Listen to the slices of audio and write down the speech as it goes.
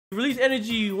Release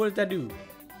energy. What does that do?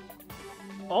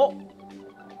 Oh.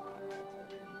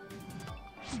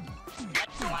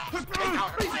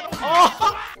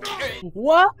 Oh.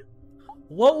 What?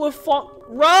 What would Fongrr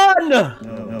run? No.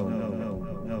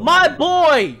 My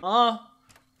boy.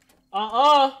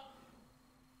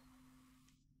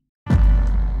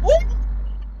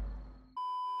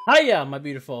 Hiya, my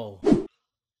beautiful.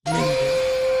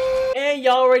 And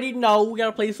y'all already know we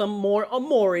gotta play some more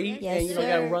OMORI. Yes, and you know, sir.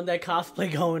 gotta run that cosplay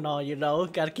going on, you know.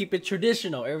 Gotta keep it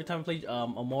traditional. Every time I play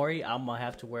OMORI, I'm gonna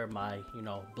have to wear my, you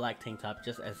know, black tank top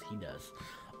just as he does.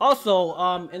 Also,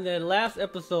 in the last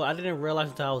episode, I didn't realize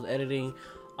until I was editing,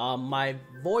 my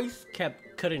voice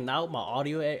kept cutting out, my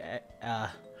audio, oh my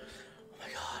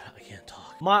god, I can't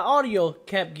talk. My audio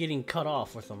kept getting cut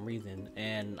off for some reason,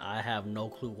 and I have no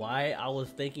clue why. I was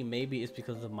thinking maybe it's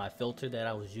because of my filter that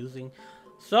I was using.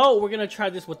 So we're gonna try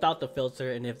this without the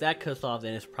filter, and if that cuts off,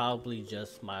 then it's probably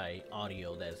just my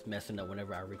audio that's messing up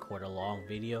whenever I record a long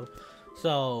video.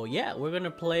 So yeah, we're gonna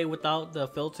play without the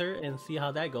filter and see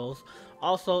how that goes.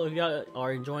 Also, if y'all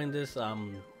are enjoying this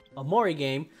OMORI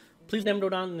game, please let me know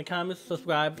down in the comments,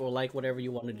 subscribe, or like whatever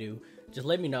you want to do. Just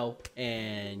let me know.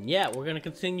 And yeah, we're gonna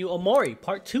continue OMORI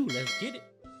part 2. Let's get it.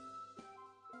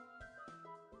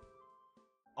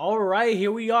 Alright,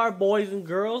 here we are, boys and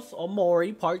girls.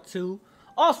 OMORI part 2.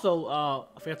 Also, I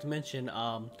forgot to mention,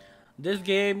 this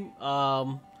game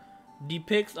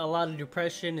depicts a lot of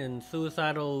depression and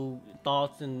suicidal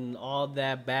thoughts and all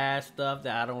that bad stuff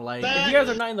that I don't like. If you guys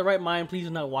are not in the right mind, please do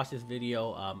not watch this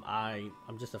video.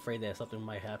 I'm just afraid that something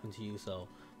might happen to you, so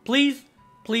please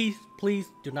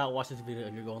do not watch this video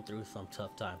if you're going through some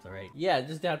tough times. All right, yeah,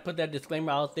 just gotta put that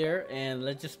disclaimer out there, and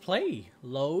let's just play.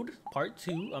 Load part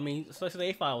 2. I mean,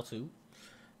 especially file 2.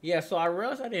 Yeah, so I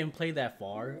realized I didn't play that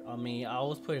far. I mean, I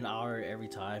always put an hour every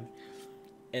time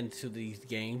into these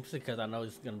games because I know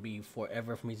it's gonna be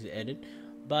forever for me to edit.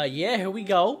 But yeah, here we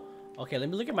go. Okay, let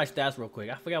me look at my stats real quick.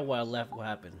 I forgot what I left, what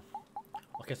happened.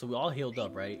 Okay, so we all healed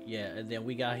up, right? Yeah, and then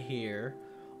we got here.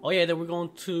 Oh yeah, then we're going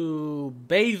to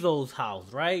Basil's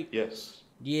house, right? Yes.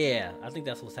 Yeah, I think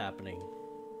that's what's happening.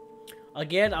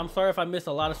 Again, I'm sorry if I missed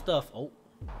a lot of stuff. Oh.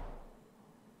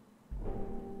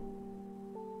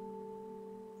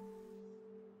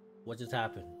 What just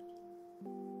happened?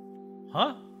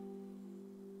 Huh?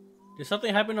 Did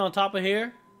something happen on top of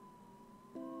here?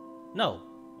 No.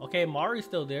 Okay, Mari's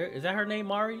still there. Is that her name,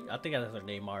 Mari? I think that's her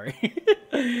name, Mari.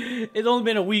 It's only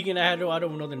been a week and I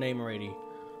don't know the name already.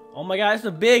 Oh my god, it's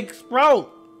a big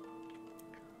sprout.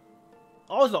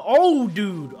 Oh, it's an old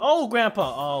dude. Oh,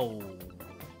 grandpa. Oh.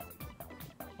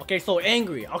 Okay, so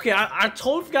angry. Okay, I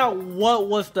totally forgot what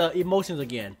was the emotions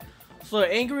again. So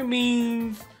angry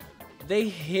means they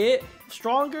hit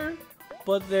stronger,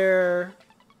 but their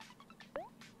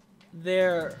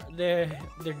defense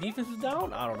is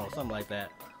down. I don't know, something like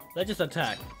that. Let's just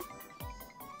attack.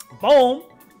 Boom.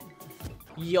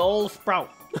 Yo, sprout.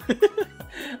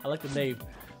 I like the name.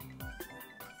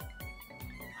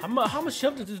 How much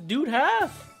health does this dude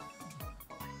have?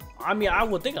 I mean, I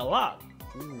would think a lot.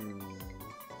 Ooh.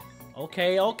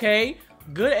 Okay.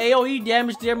 Good AoE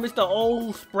damage there, Mr.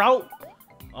 Old Sprout.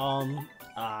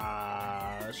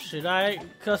 Should I?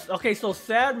 Okay, so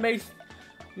sad makes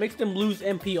them lose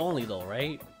MP only though,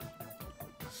 right?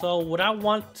 So would I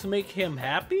want to make him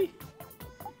happy?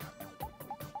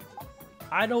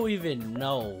 I don't even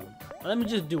know. Let me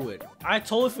just do it. I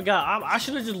totally forgot. I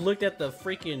should have just looked at the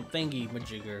freaking thingy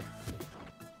majigger.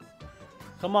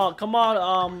 Come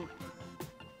on.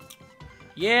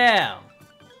 Yeah.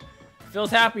 Feels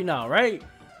happy now, right?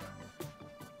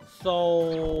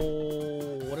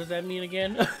 So what does that mean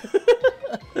again?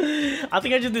 I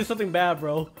think I just did something bad,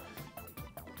 bro.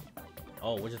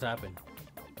 Oh, what just happened?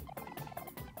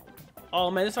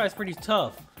 Oh man, this fight's pretty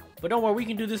tough. But don't worry, we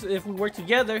can do this if we work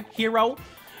together, hero.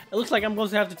 It looks like I'm going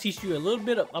to have to teach you a little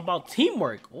bit about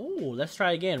teamwork. Oh, let's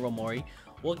try again, OMORI.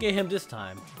 We'll get him this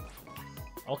time.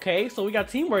 Okay, so we got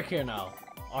teamwork here now.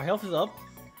 Our health is up.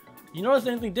 You notice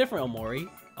anything different, OMORI?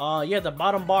 Yeah, the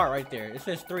bottom bar right there. It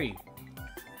says 3.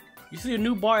 You see a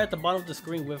new bar at the bottom of the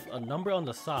screen with a number on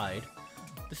the side.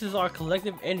 This is our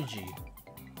collective energy.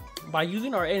 By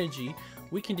using our energy,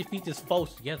 we can defeat this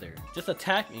foes together. Just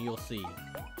attack and you'll see.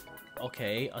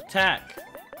 Okay, attack.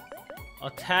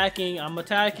 Attacking, I'm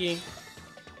attacking.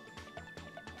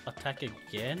 Attack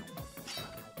again?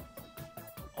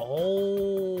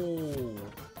 Oh,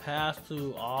 pass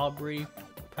to Aubrey,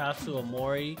 pass to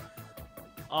OMORI.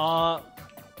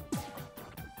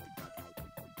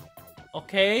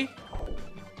 Okay.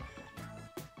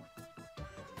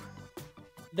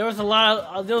 There was a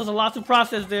lot to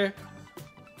process there.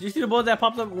 Did you see the bullet that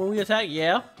popped up when we attacked?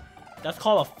 Yeah. That's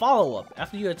called a follow-up.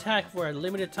 After you attack for a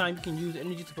limited time, you can use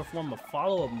energy to perform a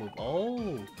follow-up move.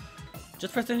 Oh.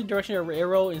 Just press any direction of your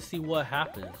arrow and see what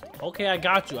happens. Okay, I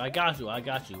got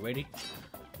you. Ready?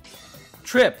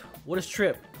 Trip. What is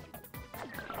trip?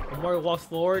 OMORI walks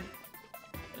forward.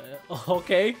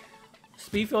 Okay.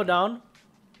 Speed fell down.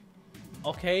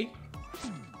 Okay.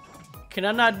 Can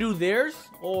I not do theirs?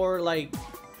 Or like...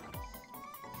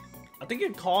 I think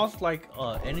it costs like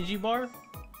energy bar.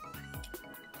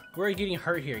 We're getting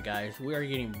hurt here, guys. We are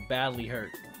getting badly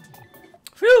hurt.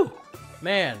 Phew!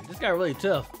 Man, this guy really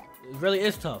tough. It really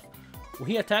is tough. When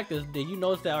he attacked us, did you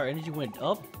notice that our energy went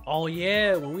up? Oh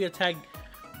yeah, when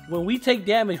we take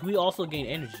damage, we also gain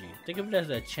energy. Think of it as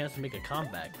a chance to make a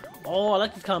comeback. Oh, I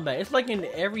like this comeback. It's like in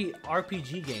every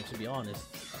RPG game, to be honest.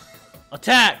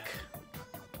 Attack!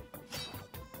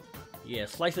 Yeah,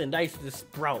 slice and dice this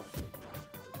sprout.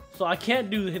 So I can't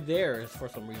do theirs for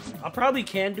some reason. I probably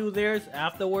can do theirs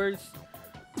afterwards,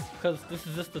 because this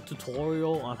is just a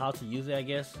tutorial on how to use it, I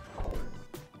guess.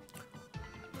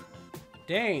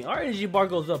 Dang, our energy bar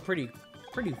goes up pretty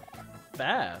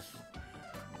fast.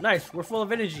 Nice, we're full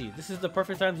of energy. This is the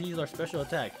perfect time to use our special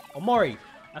attack. OMORI,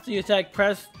 after you attack,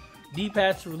 press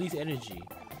D-pad to release energy.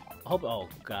 I hope, oh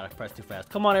god, I pressed too fast.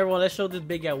 Come on everyone, let's show this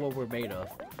big guy what we're made of.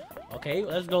 Okay,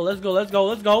 let's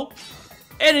go.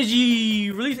 Energy!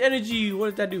 Release energy! What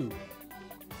did that do?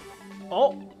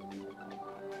 Oh!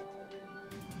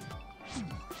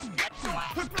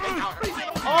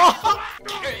 Oh!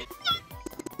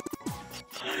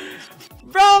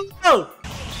 Bro!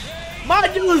 My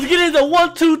dude is getting the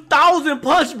 1-2,000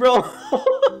 punch, bro!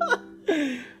 Oh,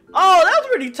 that was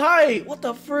pretty tight! What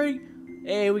the freak?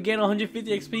 Hey, we get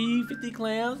 150 XP, 50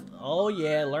 clams. Oh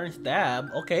yeah, learn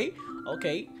stab. Okay.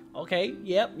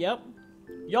 Yep.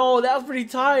 Yo, that was pretty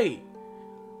tight.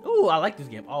 Ooh, I like this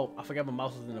game. Oh, I forgot my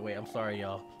mouse was in the way. I'm sorry,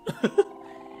 y'all.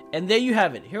 And there you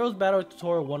have it. Heroes Battle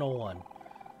Tutorial 101.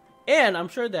 And I'm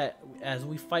sure that as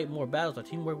we fight more battles, our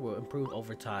teamwork will improve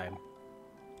over time.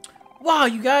 Wow,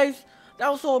 you guys. That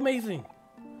was so amazing.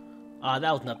 That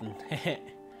was nothing.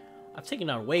 I've taken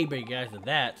on way bigger guys than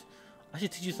that. I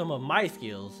should teach you some of my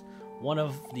skills. One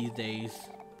of these days.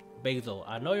 Basil,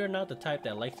 I know you're not the type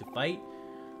that likes to fight,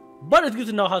 but it's good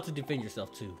to know how to defend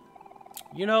yourself too.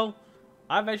 You know,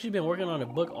 I've actually been working on a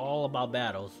book all about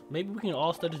battles. Maybe we can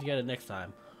all study together next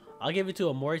time. I'll give it to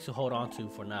OMORI to hold on to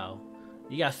for now.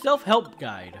 You got self-help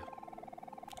guide.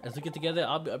 As we get together,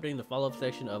 I'll be updating the follow-up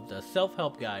section of the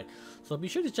self-help guide, so be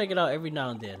sure to check it out every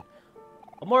now and then.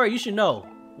 OMORI, you should know,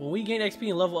 when we gain XP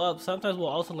and level up, sometimes we'll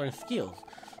also learn skills.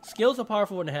 Skills are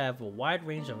powerful and have a wide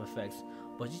range of effects,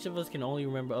 but each of us can only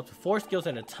remember up to 4 skills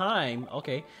at a time.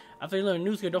 Okay, after you learn a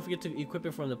new skill, don't forget to equip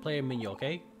it from the player menu,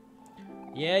 okay?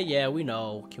 Yeah, we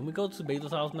know. Can we go to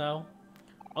Basil's house now?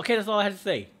 Okay, that's all I had to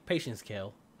say. Patience,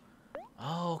 Kel.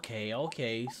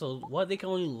 Okay. So what, they can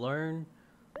only learn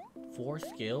 4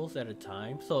 skills at a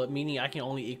time? So meaning I can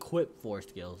only equip 4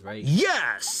 skills, right?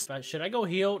 Yes! Should I go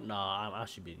heal? Nah, I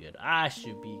should be good. I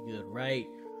should be good, right?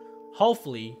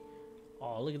 Hopefully.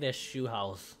 Oh, look at that shoe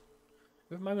house.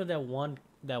 Remember that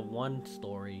one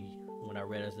story when I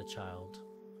read as a child?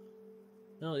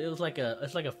 No, it's like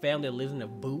a family that lives in a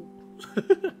boot.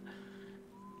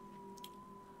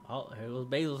 Oh, here goes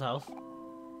Basil's house.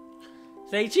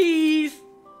 Say cheese!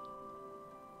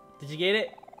 Did you get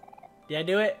it? Did I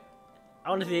do it? I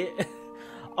want to see it.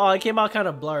 Oh, it came out kind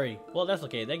of blurry. Well, that's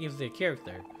okay. That gives it a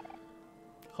character.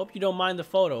 Hope you don't mind the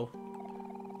photo.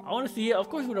 I want to see it. Of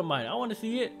course we don't mind. I want to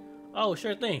see it. Oh,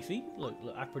 sure thing. See? Look,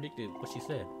 I predicted what she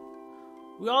said.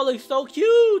 We all look so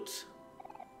cute!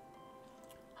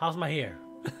 How's my hair?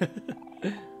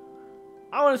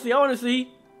 I want to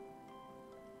see.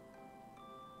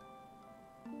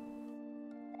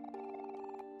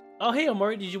 Oh, hey,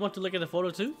 OMORI. Did you want to look at the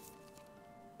photo too?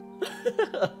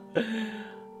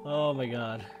 Oh my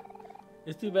god.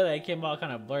 It's too bad that it came out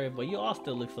kind of blurry, but you all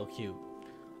still look so cute.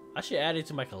 I should add it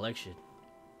to my collection.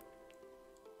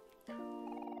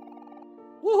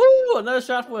 Woohoo! Another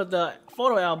shot for the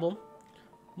photo album.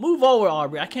 Move over,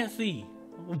 Aubrey. I can't see.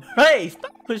 Hey,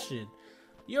 stop pushing.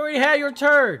 You already had your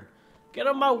turn. Get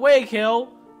out of my way,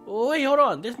 Kel. Wait, hold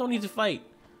on. There's no need to fight.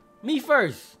 Me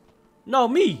first. No,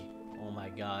 me. Oh my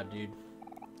god, dude.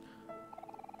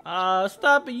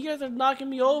 Stop it. You guys are knocking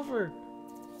me over.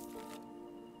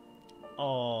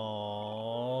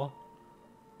 Oh.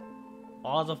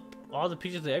 All the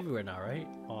pictures are everywhere now, right?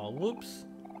 Oh, whoops.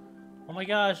 Oh my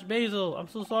gosh, Basil, I'm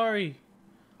so sorry.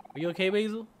 Are you okay,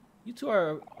 Basil? You two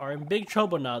are in big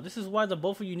trouble now. This is why the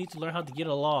both of you need to learn how to get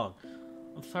along.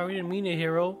 I'm sorry, we didn't mean it,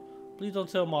 hero. Please don't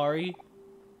tell Mari.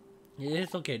 Yeah,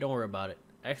 it's okay, don't worry about it.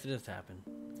 Accidents happen.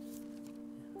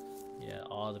 Yeah,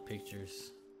 all the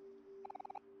pictures.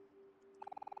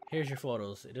 Here's your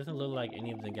photos. It doesn't look like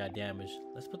any of them got damaged.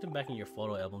 Let's put them back in your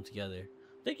photo album together.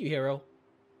 Thank you, hero.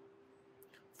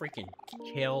 Freaking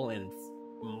Kale and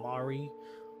Mari.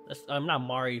 I'm not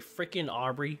Mari. Freaking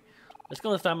Aubrey. Let's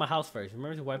go inside my house first.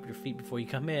 Remember to wipe your feet before you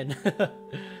come in.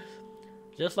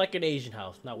 Just like an Asian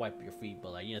house. Not wipe your feet,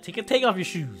 but like, you know, take off your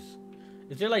shoes.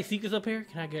 Is there like secrets up here?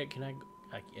 Can I it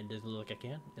doesn't look like I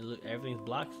can. Everything's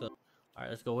blocked, so. Alright,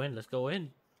 let's go in. Let's go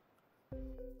in.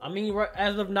 I mean, right,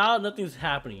 as of now, nothing's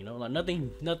happening, you know? Like,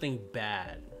 nothing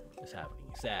bad is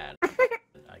happening. Sad,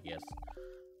 I guess.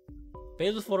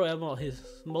 Basil's photo album of his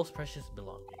most precious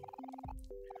belonging.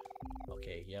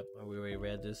 Okay, yep, we already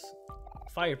read this.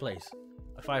 Fireplace.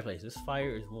 A fireplace. This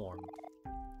fire is warm.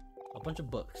 A bunch of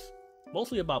books.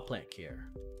 Mostly about plant care.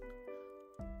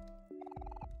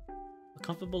 A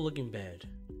comfortable looking bed.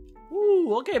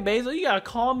 Ooh, okay, Basil, you got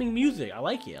calming music. I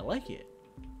like it. I like it.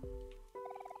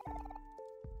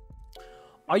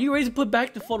 Are you ready to put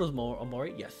back the photos,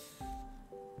 OMORI? Yes.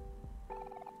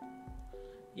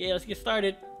 Yeah, let's get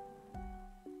started.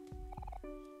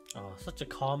 Oh, such a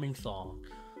calming song.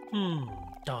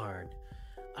 Darn.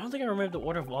 I don't think I remember the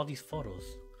order of all these photos.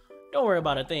 Don't worry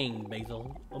about a thing,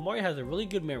 Basil. OMORI has a really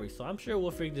good memory, so I'm sure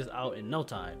we'll figure this out in no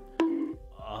time.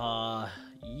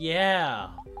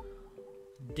 Yeah.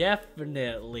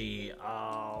 Definitely.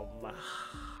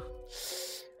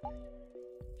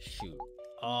 Shoot.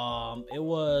 It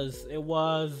was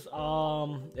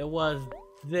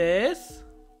this,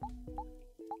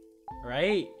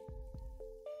 right?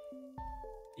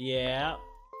 Yeah,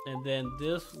 and then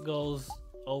this goes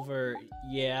over,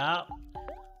 yeah,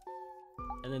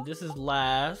 and then this is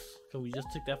last, because we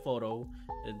just took that photo,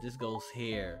 and this goes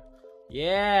here.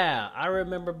 Yeah, I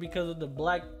remember because of the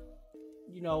black,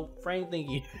 you know, frame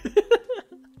thingy.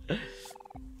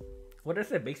 What did I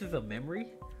say, basis of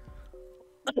memory?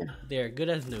 They're good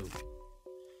as new.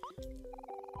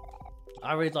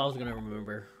 I already thought I was gonna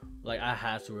remember. Like, I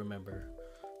had to remember.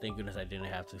 Thank goodness I didn't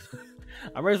have to.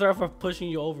 I'm really sorry for pushing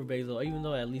you over, Basil, even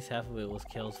though at least half of it was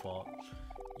Kale's fault.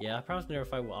 Yeah, I promise to never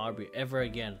fight with Aubrey ever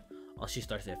again. Unless she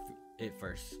starts it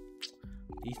first.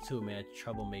 These two, man,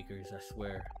 troublemakers, I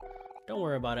swear. Don't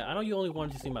worry about it. I know you only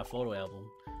wanted to see my photo album.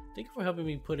 Thank you for helping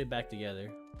me put it back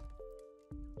together.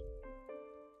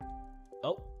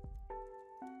 Oh.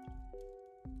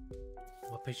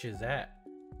 What picture is that?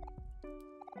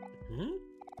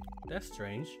 That's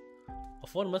strange. A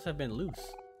photo must have been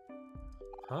loose.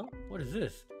 Huh? What is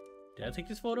this? Did I take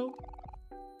this photo?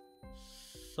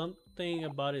 Something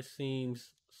about it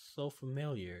seems so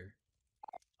familiar.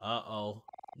 Uh-oh.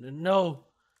 No!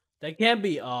 That can't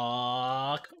be.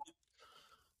 Right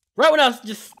when I was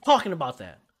just talking about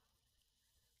that.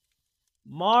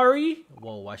 Mari?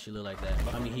 Whoa, why she look like that?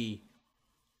 I mean, he.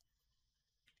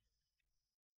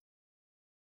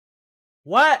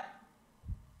 What?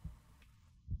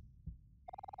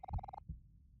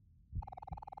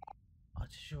 I'll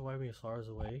just show wiping your sorrows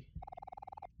away.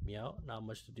 Meow. Not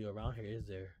much to do around here, is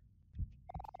there?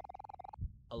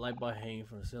 A light ball hanging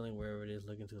from the ceiling wherever it is.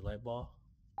 Looking to the light ball.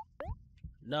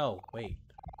 No, wait.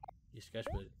 You sketch,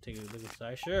 but take a look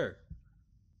inside. Sure.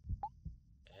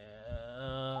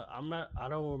 I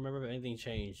don't remember if anything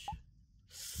changed.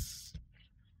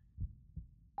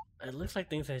 It looks like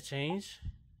things have changed.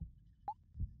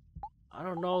 I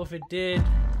don't know if it did.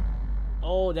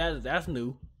 Oh, that's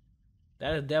new.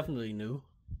 That is definitely new.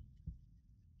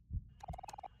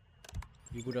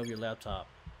 You boot up your laptop.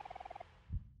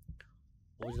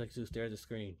 What would you like to do? Stare at the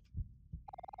screen.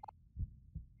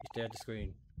 You stare at the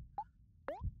screen.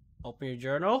 Open your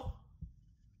journal.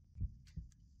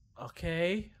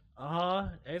 Okay.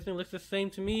 Everything looks the same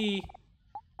to me.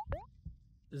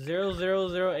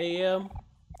 0:00 a.m.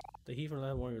 The heat from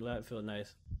last morning, your lap feel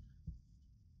nice.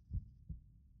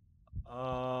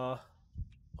 Okay,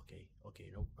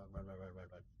 nope. Run.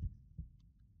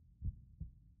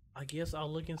 I guess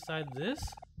I'll look inside this.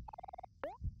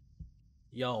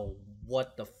 Yo,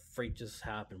 what the freak just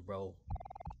happened, bro?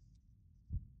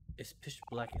 It's pitch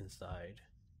black inside.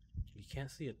 You can't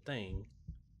see a thing.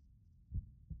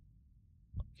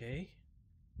 Okay.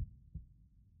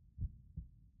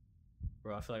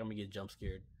 Bro, I feel like I'm gonna get jump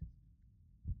scared.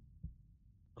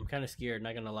 I'm kind of scared,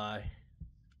 not gonna lie.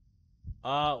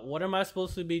 What am I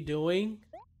supposed to be doing?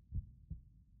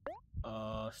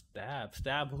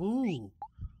 Stab who?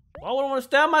 Why would I want to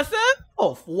stab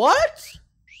myself? What?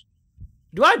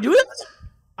 Do I do that?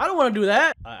 I don't want to do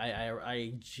that.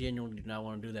 I genuinely do not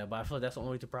want to do that, but I feel like that's the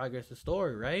only way to progress the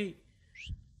story, right?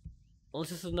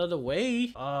 Unless it's another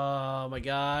way. Oh my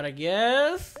god, I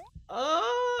guess.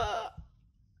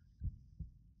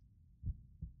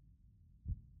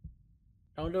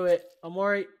 Don't do it.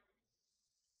 OMORI.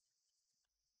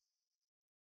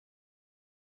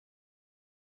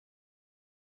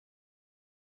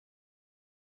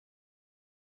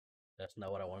 That's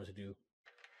not what I wanted to do.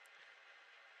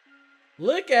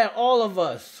 Look at all of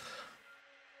us.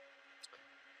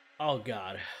 Oh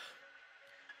God.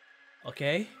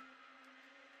 Okay.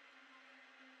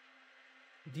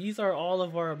 These are all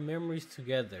of our memories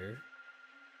together.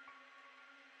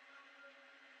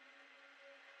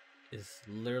 It's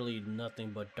literally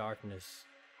nothing but darkness.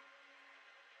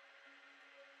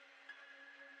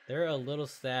 They're a little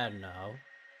sad now.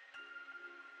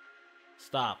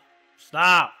 Stop.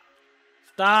 Stop.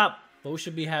 Stop. But we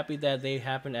should be happy that they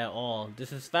happened at all.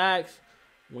 This is facts.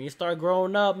 When you start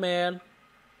growing up, man,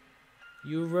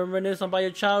 you reminisce about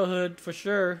your childhood for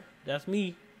sure. That's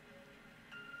me.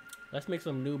 Let's make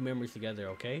some new memories together,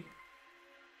 okay?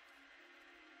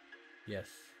 Yes.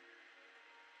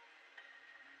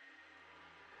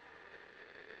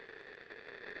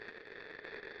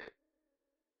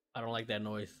 I don't like that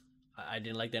noise. I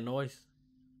didn't like that noise.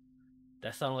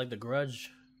 That sounded like the Grudge.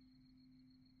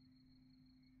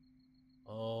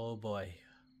 Oh boy.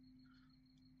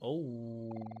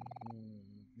 Oh.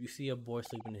 You see a boy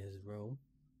sleeping in his room.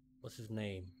 What's his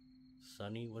name?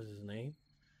 Sonny? What's his name?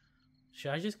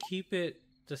 Should I just keep it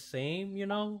the same, you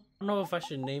know? I don't know if I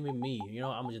should name it me. You know,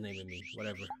 I'm gonna just name it me.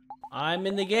 Whatever. I'm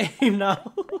in the game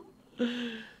now.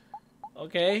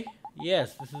 Okay.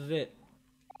 Yes, this is it.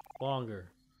 Fongrr.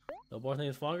 The boy's name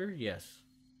is Fongrr? Yes.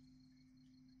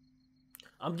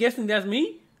 I'm guessing that's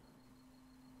me?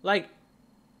 Like,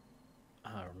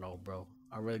 I don't know, bro.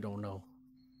 I really don't know.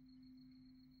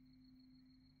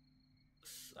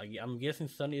 I'm guessing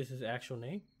Sunny is his actual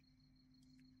name.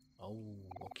 Oh,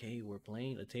 okay. We're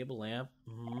playing a table lamp.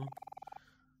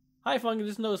 Hi, Funky.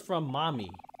 This note is from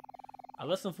Mommy. I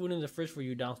left some food in the fridge for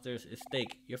you downstairs. It's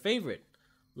steak. Your favorite.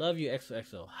 Love you,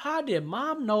 XOXO. How did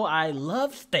Mom know I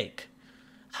love steak?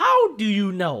 How do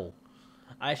you know?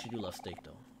 I actually do love steak,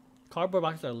 though. Cardboard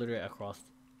boxes are littered across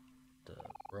the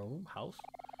room, house.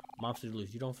 Mom said,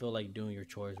 "Lose. You don't feel like doing your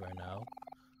chores right now."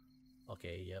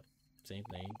 Okay, yep. Same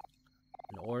thing.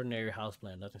 An ordinary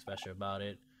houseplant, nothing special about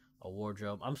it. A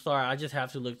wardrobe. I'm sorry, I just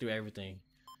have to look through everything.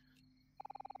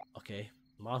 Okay,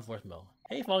 Mom's voicemail.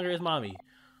 Hey, Fongrr, it's Mommy.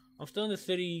 I'm still in the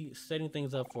city setting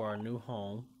things up for our new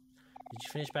home. Did you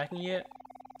finish packing yet?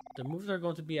 The movers are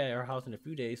going to be at our house in a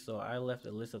few days, so I left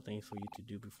a list of things for you to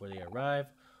do before they arrive.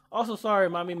 Also, sorry,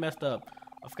 Mommy messed up.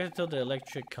 I forgot to tell the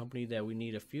electric company that we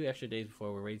need a few extra days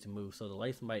before we're ready to move, so the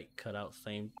lights might cut out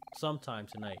sometime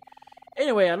tonight.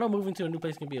 Anyway, I know moving to a new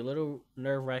place can be a little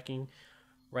nerve-wracking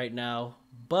right now,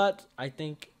 but I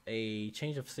think a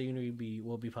change of scenery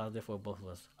will be positive for both of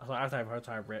us. So I was having a hard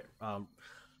time.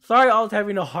 Sorry, I was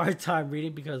having a hard time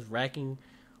reading because wracking.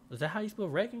 Is that how you spell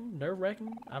wracking?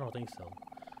 Nerve-wracking? I don't think so.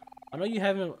 I know you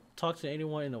haven't talked to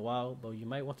anyone in a while, but you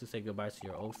might want to say goodbye to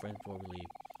your old friends before we leave.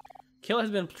 Kill has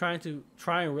been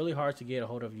trying really hard to get a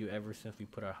hold of you ever since we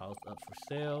put our house up for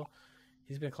sale.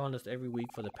 He's been calling us every week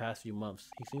for the past few months.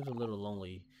 He seems a little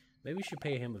lonely. Maybe we should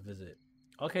pay him a visit.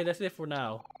 Okay, that's it for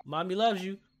now. Mommy loves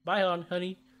you. Bye,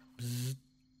 honey. Bzz.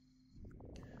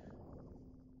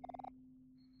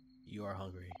 You are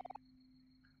hungry.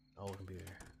 Oh, computer.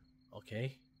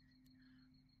 Okay.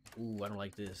 Ooh, I don't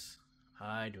like this.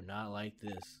 I do not like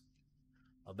this.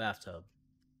 A bathtub.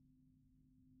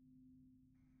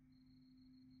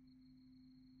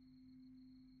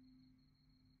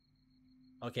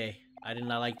 Okay, I did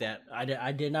not like that.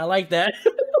 I did not like that.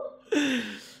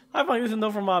 I find this a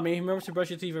note from Mommy. Remember to brush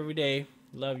your teeth every day.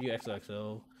 Love you,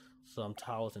 XOXO. Some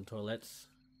towels and toilets.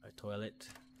 A toilet.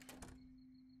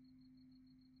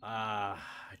 I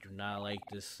do not like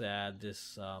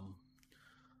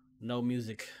no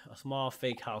music. A small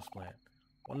fake houseplant.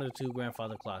 One of the two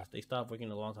grandfather clocks. They stopped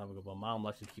working a long time ago, but Mom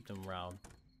likes to keep them around.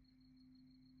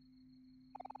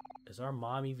 Is our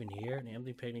mom even here? An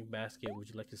empty picnic basket. Would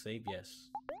you like to save? Yes.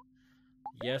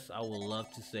 Yes, I would love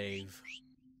to save.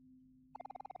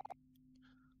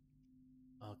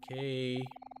 Okay.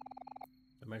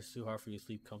 It makes it too hard for you to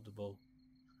sleep comfortable.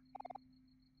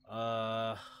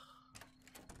 Are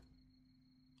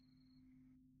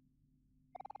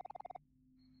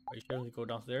you sure to go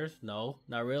downstairs? No,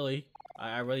 not really.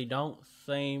 I really don't.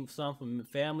 Some from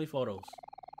family photos.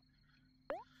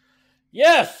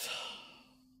 Yes!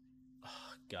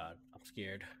 Oh, God, I'm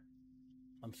scared.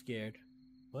 I'm scared.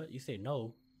 What? You say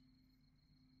no?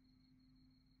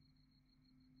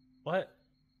 What?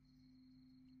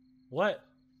 What?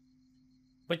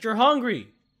 But you're hungry.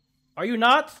 Are you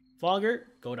not? Fongrr,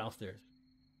 go downstairs.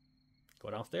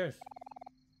 Go downstairs.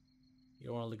 You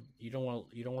don't want to look. You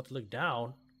don't want to look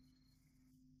down.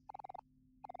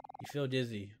 You feel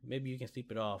dizzy. Maybe you can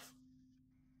sleep it off.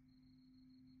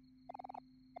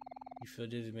 You feel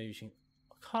dizzy, maybe you can...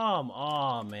 Come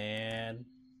on, man.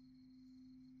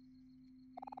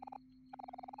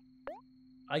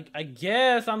 I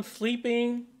guess I'm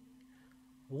sleeping.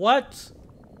 What?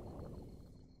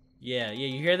 Yeah,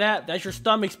 you hear that? That's your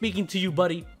stomach speaking to you,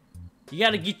 buddy. You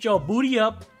gotta get your booty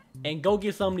up and go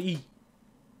get something to eat.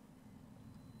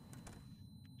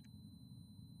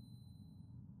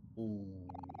 Ooh.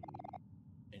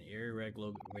 An airy red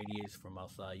glow radiates from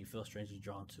outside. You feel strangely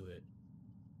drawn to it.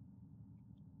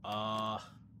 Oh,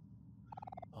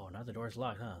 now the door's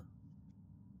locked, huh?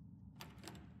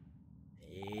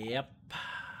 Yep.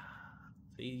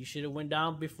 See, you should have went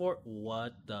down before.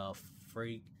 What the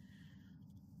freak?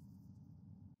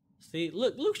 See,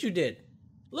 look what you did.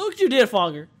 Look what you did,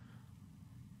 Fongrr.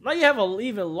 Now you have an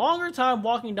even longer time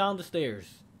walking down the stairs.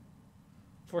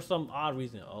 For some odd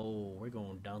reason. Oh, we're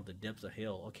going down the depths of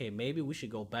hell. Okay, maybe we should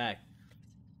go back.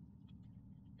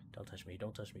 Don't touch me,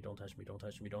 don't touch me, don't touch me, don't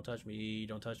touch me, don't touch me,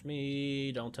 don't touch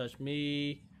me, don't touch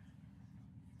me.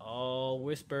 Oh,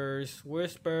 whispers,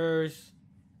 whispers.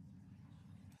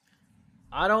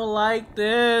 I don't like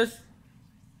this.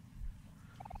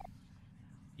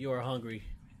 You are hungry.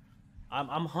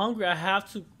 I'm hungry. I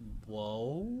have to.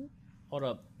 Whoa. Hold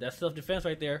up. That's self-defense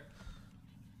right there.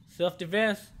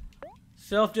 Self-defense.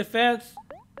 Self-defense.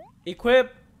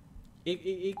 Equip.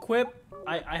 Equip.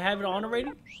 I have it on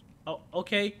already. Oh,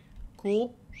 okay.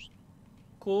 Cool.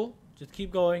 Cool. Just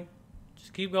keep going.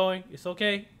 Just keep going. It's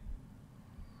okay.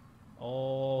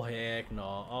 Oh, heck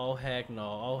no. Oh, heck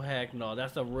no. Oh, heck no.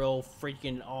 That's a real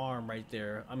freaking arm right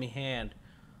there. I mean, hand.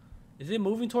 Is it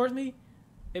moving towards me?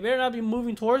 It better not be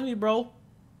moving towards me, bro.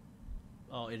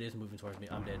 Oh, it is moving towards me.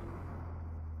 I'm dead.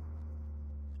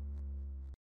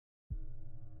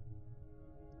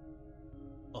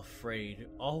 Afraid.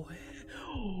 Oh.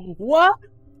 What?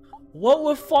 What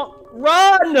would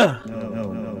run?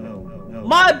 No.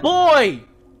 My boy!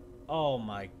 Oh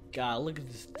my god, look at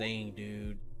this thing,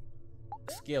 dude.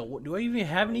 Skill. Do I even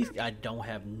have any? I don't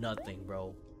have nothing,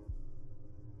 bro.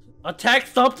 Attack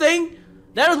something?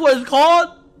 That is what it's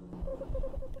called?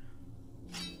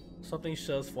 Something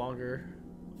shows Fongrr.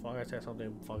 Fongrr attacked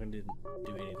something. Fongrr didn't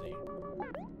do anything.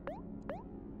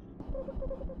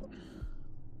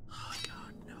 Oh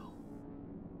god, no.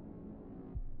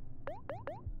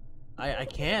 I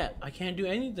can't do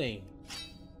anything.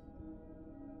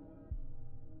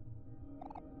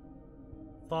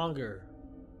 Fongrr.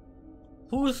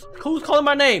 Who's calling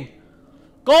my name?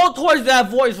 Go towards that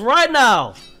voice right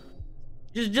now.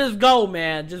 Just go,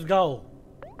 man. Just go.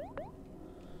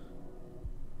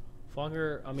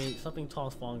 Fongrr, I mean, something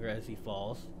taunts Fongrr as he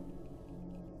falls.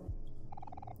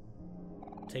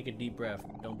 Take a deep breath.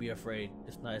 Don't be afraid.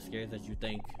 It's not as scary as you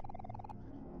think.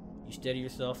 You steady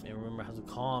yourself and remember how to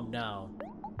calm down.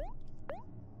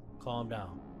 Calm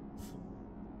down.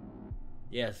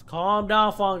 Yes, calm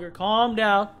down, Fongrr. Calm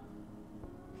down.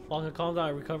 Fongrr calms down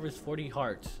and recovers 40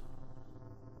 hearts.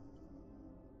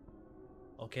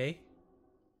 Okay.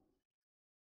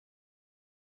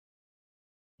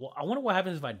 Well, I wonder what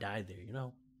happens if I die there, you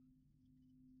know?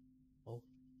 Oh,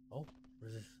 what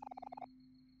is this?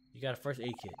 You got a first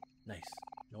aid kit. Nice.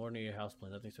 No ordinary house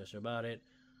plant, nothing special about it.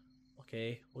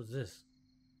 Okay, what's this?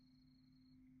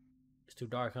 It's too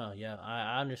dark, huh? Yeah,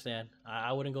 I understand.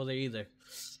 I wouldn't go there either.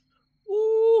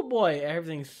 Ooh, boy,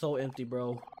 everything's so empty,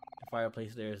 bro. The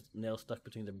fireplace there is nails stuck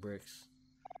between the bricks.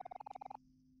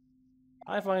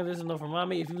 I find this is no for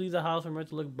mommy. If you leave the house, remember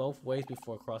to look both ways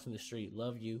before crossing the street.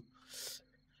 Love you.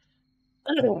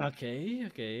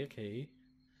 Okay.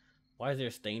 Why is there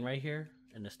a stain right here?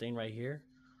 And a stain right here?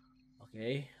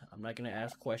 Okay, I'm not gonna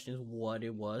ask questions what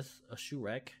it was. A shoe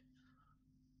wreck.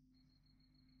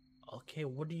 Okay,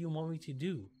 what do you want me to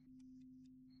do?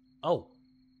 Oh.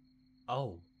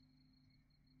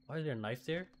 Why is there a knife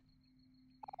there?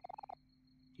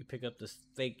 You pick up this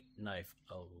fake knife.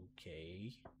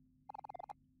 Okay.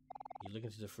 You look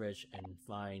into the fridge and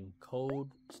find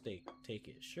cold steak. Take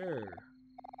it. Sure.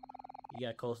 You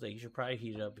got cold steak. You should probably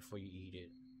heat it up before you eat it.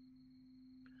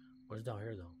 What's down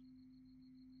here, though?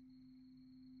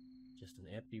 Just an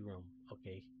empty room.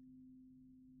 Okay.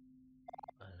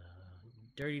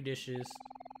 Dirty dishes.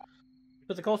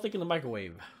 Put the cold steak in the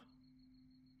microwave.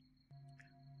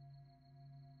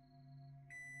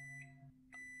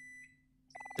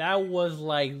 That was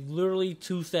like literally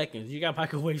 2 seconds. You got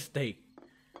microwave steak.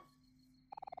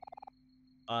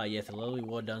 Yes, a lovely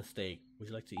well done steak. Would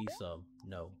you like to eat some?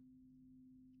 No.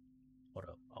 Hold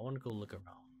up. I want to go look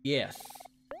around. Yes.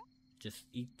 Just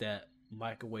eat that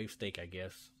microwave steak, I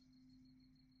guess.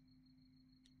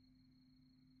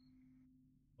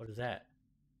 What is that?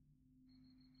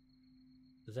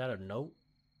 Is that a note?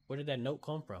 Where did that note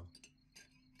come from?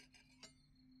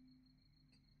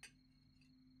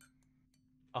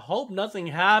 I hope nothing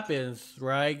happens,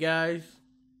 right, guys?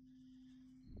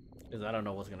 Because I don't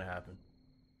know what's gonna happen.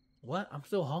 What? I'm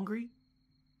still hungry?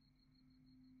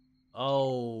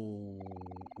 Oh,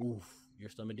 oof. Your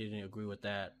stomach didn't agree with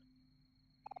that.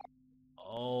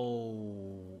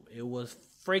 Oh, it was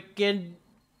freaking.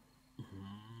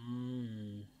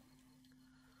 Mm.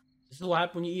 This is what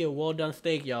happens when you eat a well done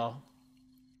steak, y'all.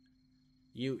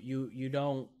 You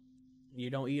don't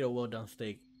eat a well done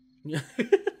steak.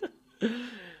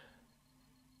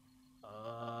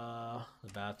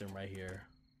 The bathroom right here,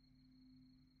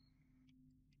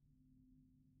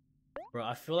 bro.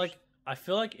 I feel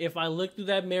like if I look through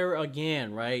that mirror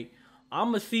again, right, I'm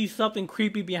gonna see something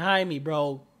creepy behind me,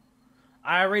 bro.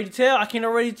 I can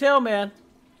already tell, man.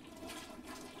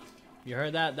 You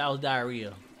heard that? That was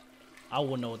diarrhea. I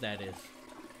wouldn't know what that is.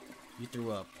 You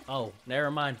threw up. Oh,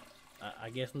 never mind. I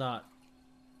guess not.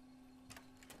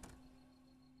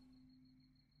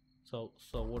 So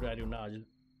what do I do now? Just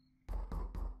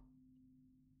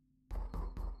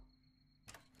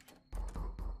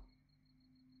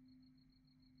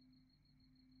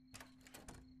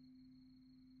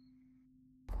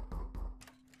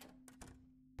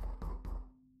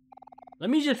let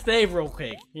me just save real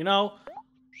quick. You know?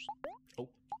 Oh.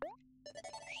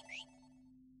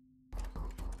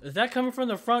 Is that coming from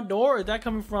the front door or is that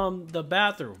coming from the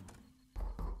bathroom?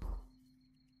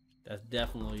 That's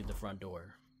definitely the front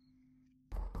door.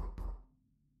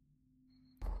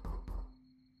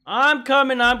 I'm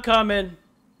coming, I'm coming.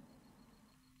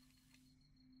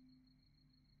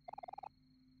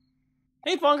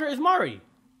 Hey, Fongrr, it's Mari.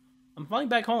 I'm finally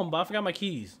back home, but I forgot my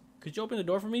keys. Could you open the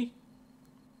door for me?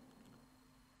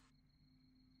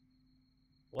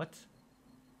 What?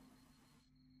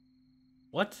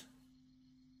 What?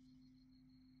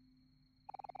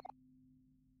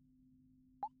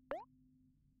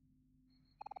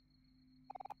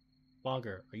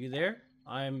 Fongrr, are you there?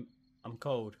 I'm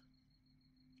cold.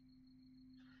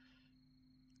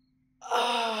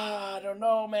 I don't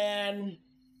know, man.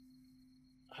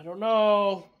 I don't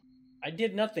know. I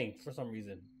did nothing for some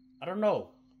reason. I don't know.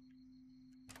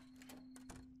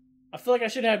 I feel like I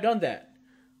should have done that.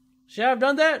 Should I have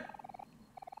done that?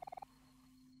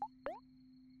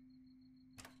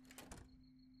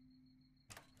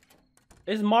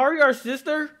 Is Mari our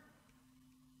sister?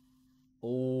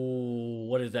 Oh,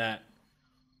 what is that?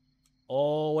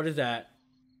 Oh, what is that?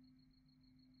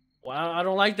 Wow, I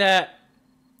don't like that.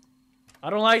 I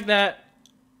don't like that.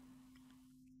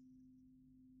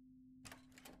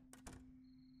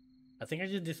 I think I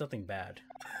just did something bad.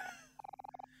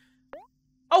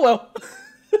 Oh well.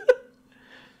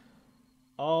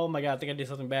 Oh my god, I think I did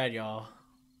something bad, y'all.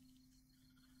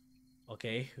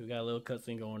 Okay, we got a little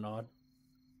cutscene going on.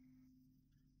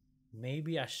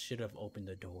 Maybe I should have opened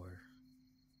the door.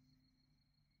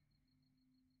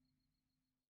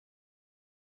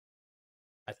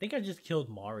 I think I just killed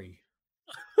Mari.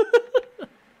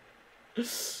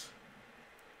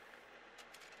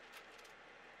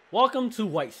 Welcome to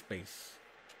White Space.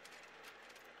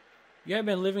 You have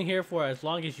been living here for as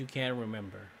long as you can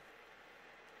remember.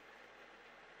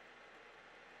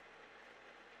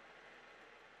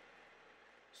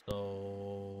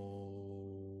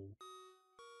 So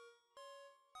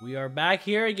we are back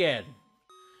here again.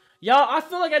 Y'all, I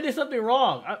feel like I did something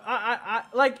wrong.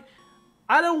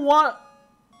 I don't want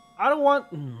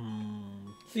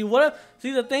See what if,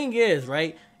 see the thing is,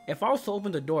 right? If I was to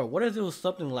open the door, what if it was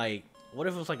something like, what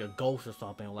if it was like a ghost or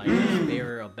something, like a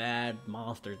spirit, a bad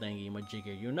monster thingy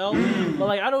majigger, you know? But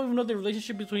like I don't even know the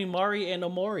relationship between Mari and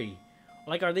Omori.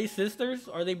 Like, are they sisters?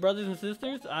 Are they brothers and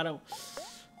sisters? I don't.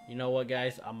 You know what,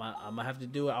 guys? I'm gonna have to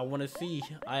do it. I want to see.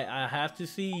 I have to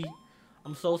see.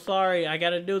 I'm so sorry. I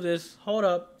gotta do this. Hold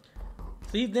up.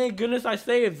 See, thank goodness I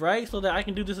saved, right? So that I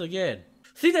can do this again.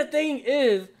 See, the thing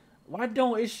is, why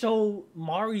don't it show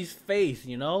Mari's face,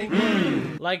 you know?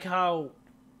 Like how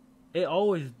it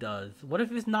always does. What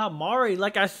if it's not Mari?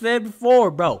 Like I said before,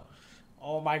 bro.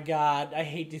 Oh my god, I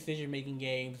hate decision-making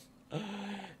games.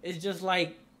 It's just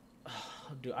like,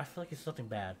 dude, I feel like it's something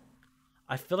bad.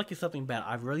 I feel like it's something bad.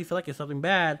 I really feel like it's something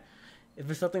bad. If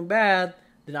it's something bad,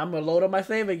 then I'm gonna load up my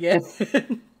save again.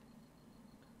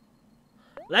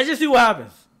 Let's just see what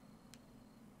happens.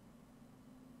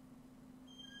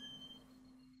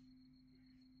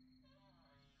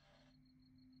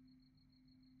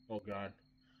 Oh god.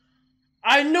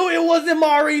 I knew it wasn't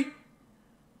Mari!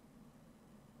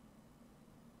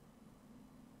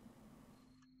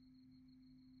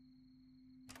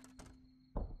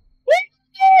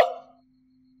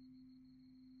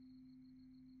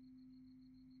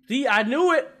 See, I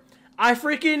knew it. I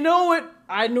freaking knew it.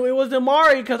 I knew it was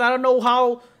OMORI because I don't know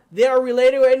how they are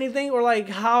related or anything, or like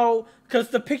how, because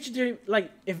the picture,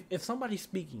 like if somebody's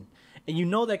speaking and you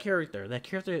know that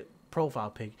character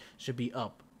profile pic should be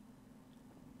up.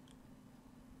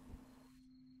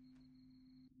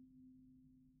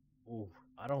 Ooh,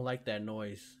 I don't like that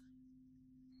noise.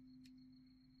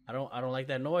 I don't like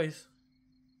that noise.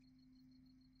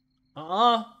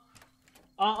 Uh-uh.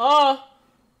 Uh-uh.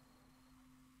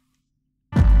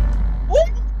 Ooh.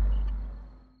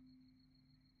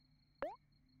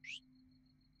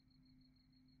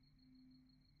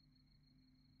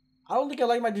 I don't think I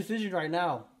like my decision right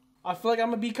now. I feel like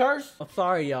I'm gonna be cursed. I'm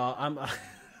sorry, y'all. I'm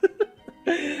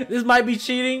this might be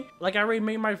cheating. Like, I already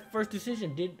made my first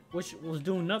decision, which was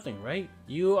doing nothing, right?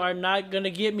 You are not gonna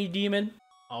get me, demon.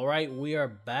 All right, we are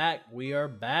back. We are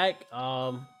back.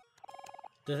 Does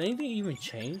anything even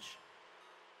change?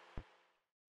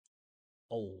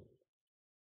 Oh,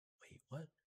 wait, what?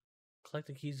 Collect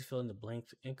the keys to fill in the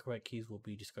blanks. Incorrect keys will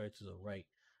be discarded to the right.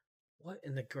 What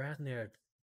in the grass there?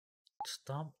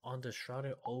 Stomp on the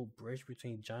shrouded old bridge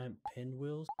between giant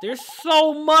pinwheels. There's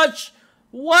so much.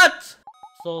 What?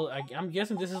 So I'm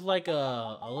guessing this is like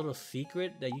a little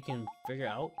secret that you can figure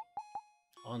out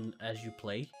on as you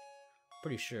play.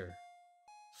 Pretty sure.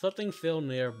 Something fell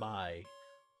nearby.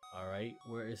 All right,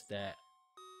 where is that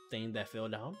thing that fell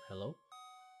down? Hello.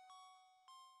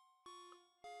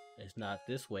 It's not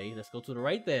this way. Let's go to the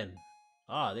right then.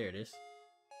 Ah, there it is.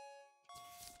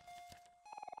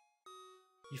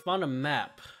 You found a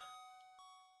map.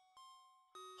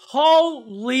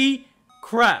 Holy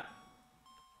crap.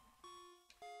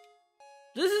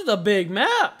 This is a big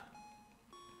map.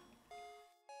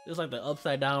 It's like the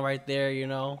upside down right there, you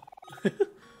know.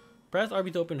 Press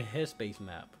RB to open the headspace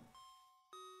map.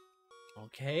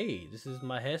 Okay, this is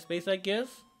my headspace, I guess.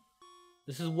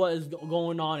 This is what is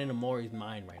going on in OMORI's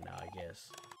mind right now, I guess.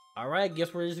 Alright,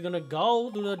 guess we're just gonna go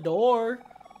through the door.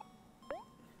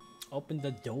 Open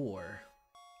the door.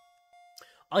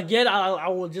 Again, I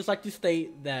would just like to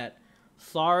state that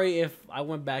sorry if I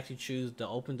went back to choose the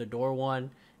open the door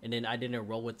one and then I didn't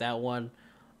roll with that one.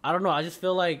 I don't know, I just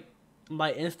feel like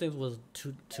my instinct was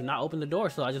to not open the door,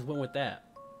 so I just went with that.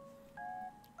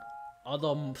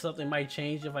 Although something might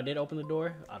change if I did open the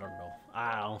door. I don't know.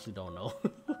 I honestly don't know.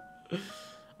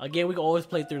 Again, we can always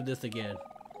play through this again.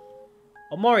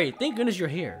 OMORI, thank goodness you're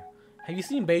here. Have you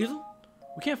seen Basil?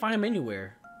 We can't find him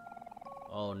anywhere.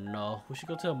 Oh no, we should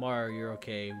go tell Mara you're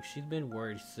okay. She's been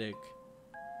worried sick.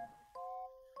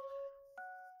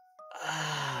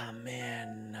 Ah,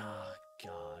 man. Oh,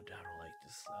 God. I don't like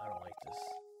this. I don't like this.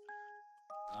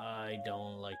 I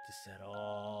don't like this at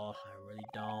all. I really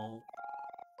don't.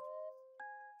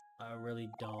 I really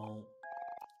don't.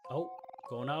 Oh,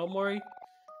 going out, OMORI?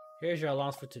 Here's your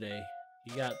allowance for today.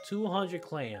 You got 200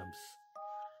 clams.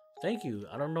 Thank you.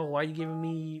 I don't know why you're giving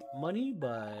me money,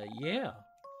 but yeah.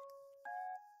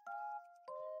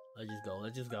 Let's just go.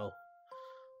 Let's just go.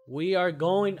 We are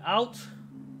going out.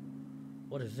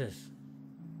 What is this?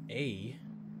 A.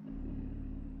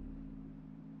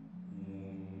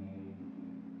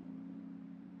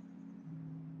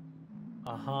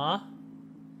 Uh-huh.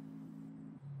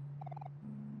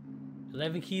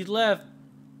 11 keys left.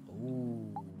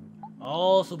 Ooh.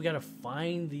 Oh, so we gotta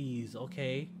find these.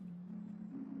 Okay.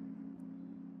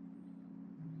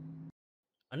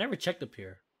 I never checked up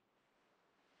here.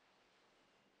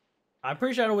 I'm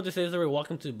pretty sure I know what this is.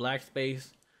 Welcome to Black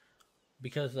Space.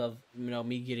 Because of, you know,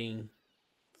 me getting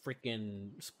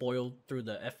freaking spoiled through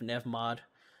the FNF mod.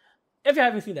 If you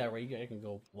haven't seen that, right, you can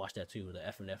go watch that too, the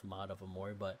FNF mod of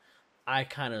OMORI. But I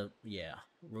kind of, yeah,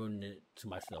 ruined it to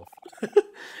myself.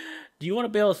 Do you want to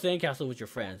build a sandcastle with your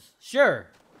friends? Sure.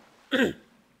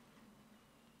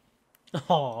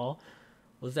 Oh,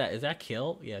 what's that? Is that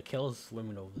Kill? Yeah, Kill is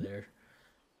swimming over there.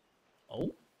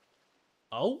 Oh.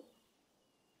 Oh.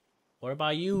 What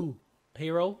about you,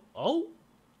 hero? Oh.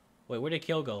 Wait, where did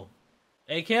Kill go?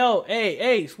 Hey, Kill.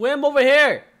 Hey, swim over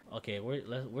here. Okay,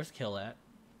 where's Kill at?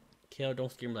 Kill,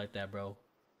 don't scream like that, bro.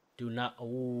 Do not.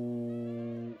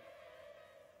 Oh.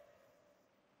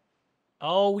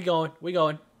 Oh, we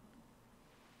going.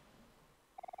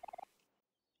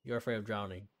 You're afraid of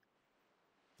drowning.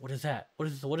 What is that?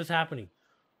 What is happening?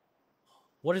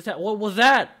 What is that? What was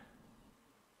that?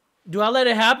 Do I let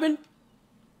it happen?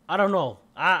 I don't know.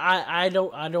 I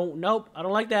don't. Nope. I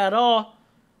don't like that at all.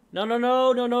 No.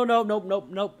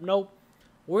 Nope.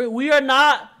 We are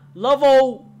not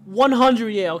level 100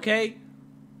 yet, okay?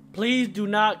 Please do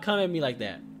not come at me like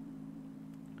that.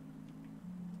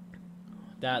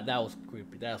 That was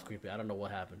creepy. That was creepy. I don't know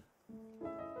what happened.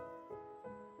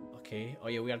 Okay. Oh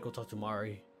yeah, we gotta go talk to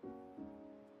Mari.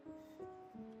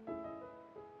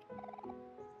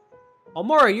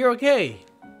 Omori, you're okay.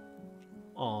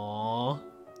 Aww.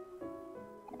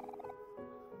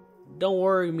 Don't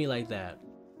worry me like that.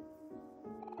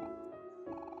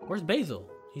 Where's Basil?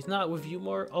 He's not with you,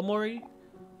 Omori?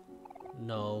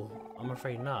 No, I'm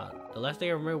afraid not. The last thing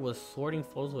I remember was sorting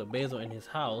photos with Basil in his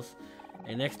house,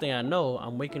 and next thing I know,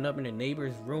 I'm waking up in a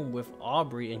neighbor's room with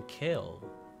Aubrey and Kale.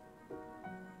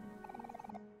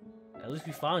 At least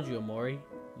we found you, Omori.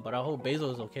 But I hope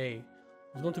Basil is okay.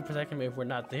 Who's going to protect him if we're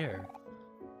not there?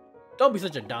 Don't be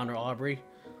such a downer, Aubrey.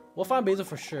 We'll find Basil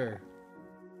for sure.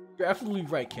 You're absolutely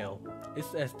right, Kale.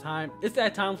 It's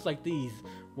at times like these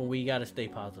when we gotta stay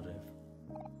positive.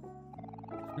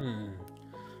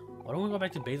 Why don't we go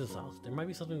back to Basil's house? There might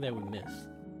be something that we missed.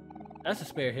 That's a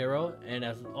spare hero, and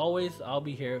as always, I'll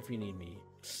be here if you need me.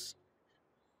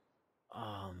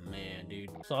 Oh man, dude.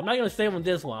 So I'm not gonna save on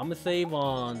this one. I'm gonna save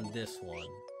on this one.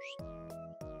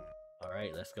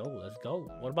 Alright, let's go. Let's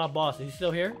go. What about boss? Is he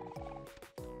still here?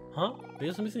 Huh?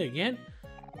 Basil's missing again?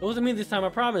 It wasn't me this time, I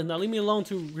promise. Now leave me alone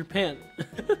to repent.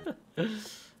 It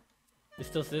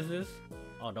still says this?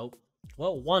 Oh, nope.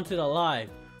 Well, wanted alive.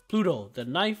 Pluto, the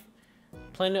ninth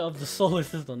planet of the solar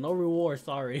system. No reward,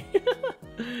 sorry.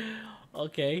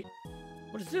 Okay.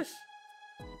 What is this?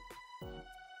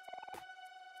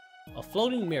 A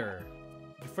floating mirror.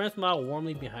 Your friend smiled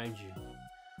warmly behind you.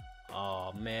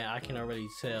 Oh man, I can already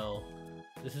tell.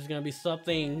 This is gonna be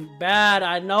something bad,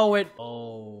 I know it.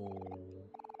 Oh.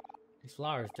 These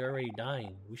flowers, they're already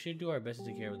dying. We should do our best to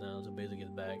take care of them until Basil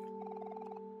gets back.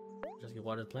 Just get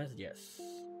water the plants? Yes.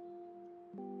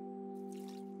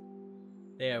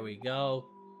 There we go.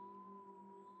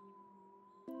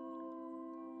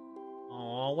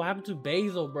 Oh, what happened to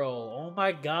Basil, bro? Oh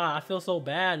my god, I feel so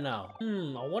bad now.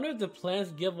 I wonder if the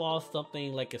plants give off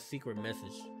something like a secret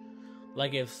message.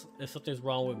 Like if something's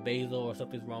wrong with Basil or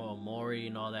something's wrong with Omori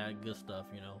and all that good stuff,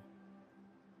 you know.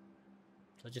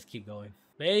 Let's just keep going.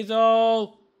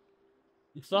 Basil!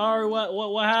 I'm sorry,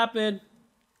 what happened?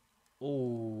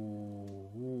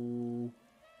 Ooh.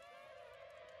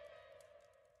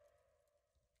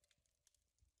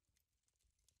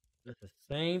 That's the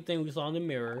same thing we saw in the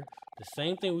mirror. The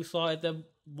same thing we saw at the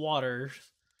waters.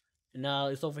 And now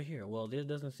it's over here. Well, there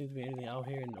doesn't seem to be anything out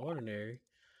here in the ordinary.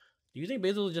 Do you think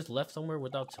Basil just left somewhere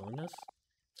without telling us?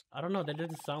 I don't know, that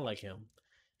doesn't sound like him.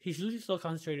 He's usually so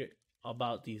concentrated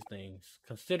about these things.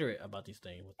 Considerate about these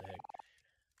things, what the heck.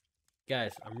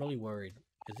 Guys, I'm really worried.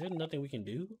 Is there nothing we can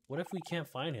do? What if we can't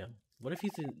find him? What if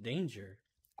he's in danger?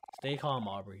 Stay calm,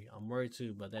 Aubrey. I'm worried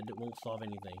too, but that won't solve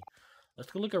anything. Let's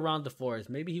go look around the forest.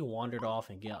 Maybe he wandered off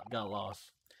and got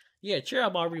lost. Yeah, cheer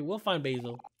up, Aubrey. We'll find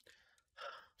Basil.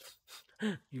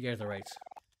 You guys are right.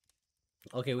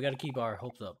 Okay, we gotta keep our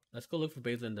hopes up. Let's go look for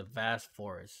Basil in the vast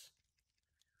forest.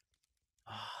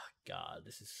 Oh, God,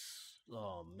 this is...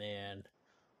 Oh, man.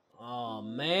 Oh,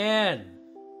 man!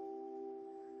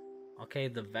 Okay,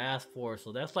 the vast forest.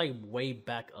 So that's like way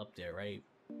back up there, right?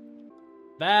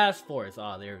 Vast forest.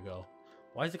 Ah, there we go.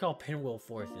 Why is it called Pinwheel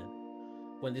Forest then?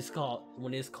 When it's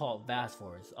called vast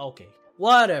forest. Okay,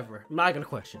 whatever. I'm not gonna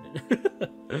question it.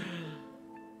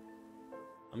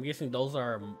 I'm guessing those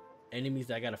are enemies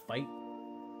that I gotta fight.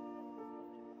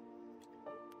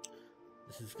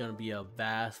 This is gonna be a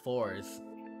vast forest.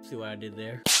 See what I did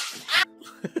there?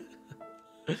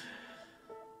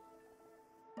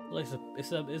 Look,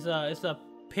 it's a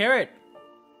parrot.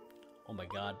 Oh my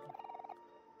god.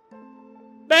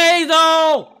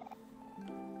 Basil!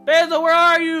 Basil, where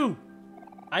are you?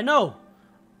 I know.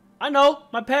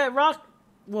 My pet rock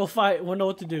will fight. Will know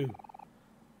what to do.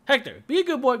 Hector, be a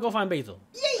good boy. Go find Basil.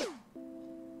 Yeah. ...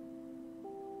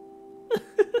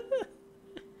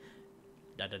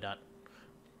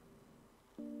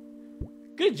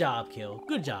 Good job, Kill.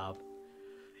 Good job.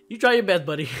 You try your best,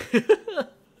 buddy.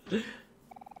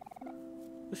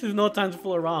 This is no time to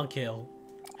fool around, Kill.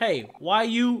 Hey, why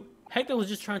you? Hector was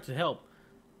just trying to help.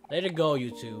 Let it go,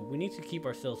 you two. We need to keep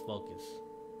ourselves focused.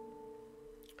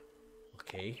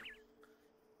 Okay.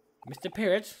 Mr.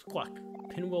 Parrot, squawk.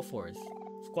 Pinwheel Forest.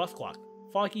 Squawk, squawk.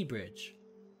 Foggy Bridge.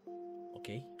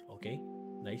 Okay.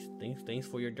 Nice. Thanks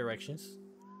for your directions.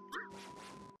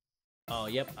 Oh,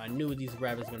 yep. I knew these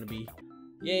rabbits were gonna be.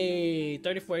 Yay!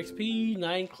 34 XP,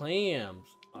 9 clams.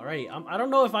 All right. I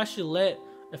don't know if I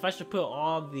should put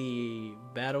all the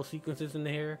battle sequences in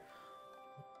here.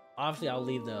 Obviously, I'll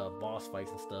leave the boss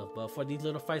fights and stuff, but for these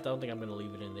little fights, I don't think I'm gonna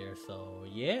leave it in there. So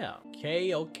yeah.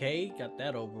 Okay. Got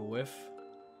that over with.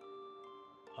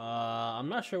 I'm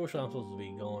not sure which way I'm supposed to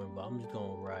be going, but I'm just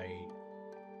going right.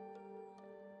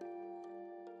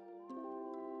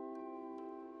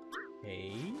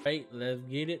 Okay. Right, let's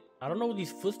get it. I don't know what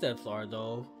these footsteps are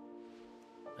though.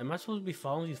 Am I supposed to be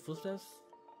following these footsteps?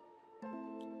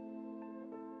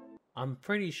 I'm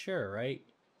pretty sure, right?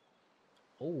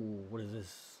 Oh, what is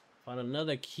this? Found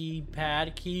another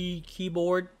keyboard.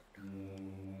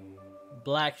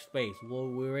 Black space. Well,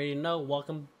 we already know.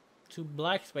 Welcome to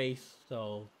black space.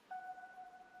 So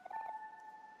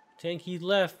 10 keys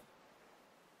left.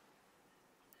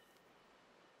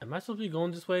 Am I supposed to be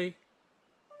going this way?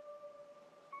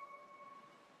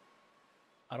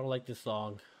 I don't like this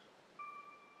song.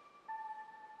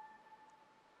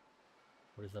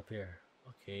 What is up here?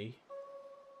 Okay.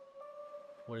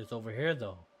 What is over here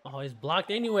though? Oh, it's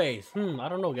blocked anyways. I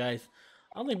don't know, guys.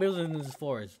 I don't think Basil's in this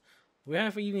forest. We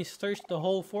haven't even searched the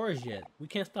whole forest yet. We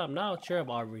can't stop now, Sheriff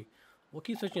Aubrey. We'll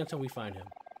keep searching until we find him.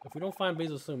 If we don't find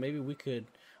Basil soon, maybe we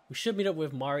should meet up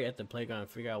with Mari at the playground and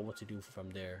figure out what to do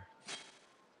from there.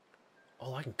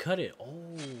 Oh, I can cut it.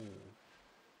 Oh.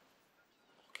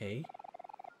 Okay.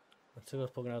 Until it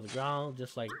was poking out of the ground,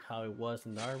 just like how it was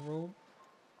in our room.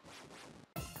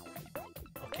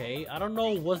 Okay, I don't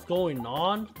know what's going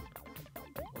on.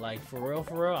 Like, for real,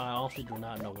 I honestly do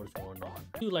not know what's going on.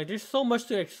 Dude, like, there's so much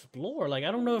to explore. Like,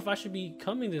 I don't know if I should be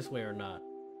coming this way or not.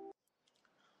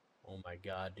 Oh my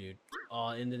god, dude.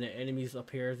 And then the enemies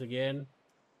appears again.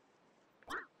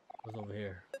 What's over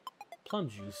here? Plum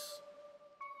juice.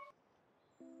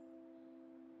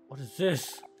 What is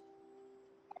this?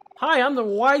 Hi, I'm the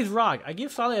Wise Rock. I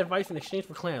give solid advice in exchange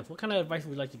for clams. What kind of advice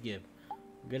would you like to give?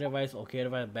 Good advice, okay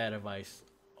advice, bad advice.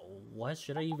 What?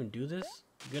 Should I even do this?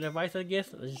 Good advice, I guess?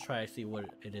 Let's just try to see what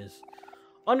it is.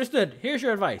 Understood. Here's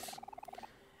your advice.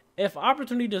 If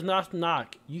opportunity does not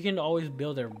knock, you can always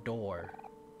build a door.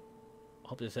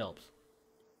 Hope this helps.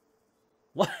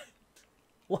 What?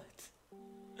 What?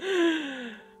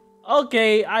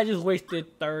 Okay, I just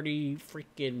wasted 30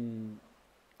 freaking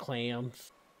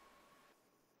clams.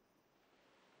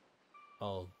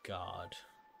 Oh god.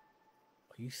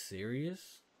 Are you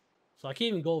serious? So I can't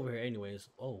even go over here anyways.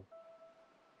 Oh.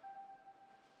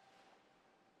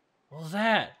 What was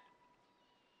that?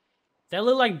 That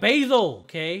looked like basil.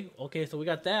 Okay, okay, so we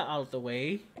got that out of the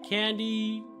way.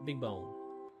 Candy, big bone.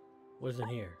 What is in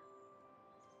here?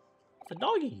 It's a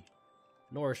doggy.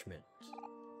 Nourishment.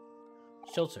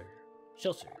 Shelter.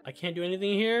 Shelter. I can't do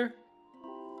anything here?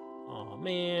 Oh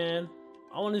man.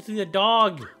 I want to see the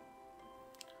dog.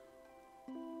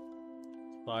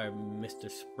 Sorry, Mr.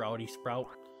 Sprouty Sprout.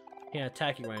 Can't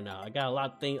attack you right now. I got a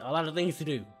lot of things to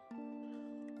do.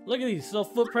 Look at these. So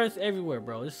footprints everywhere,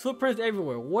 bro. There's footprints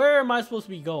everywhere. Where am I supposed to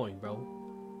be going, bro?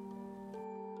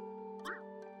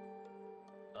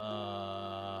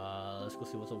 Let's go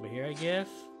see what's over here, I guess.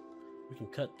 We can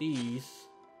cut these.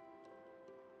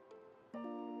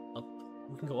 Up.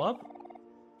 We can go up?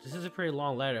 This is a pretty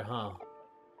long ladder, huh?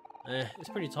 It's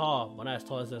pretty tall, but not as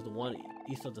tall as the one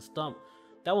east of the stump.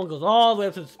 That one goes all the way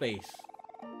up to the space.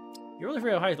 You're really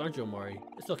afraid of heights, aren't you, OMORI?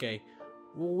 It's okay.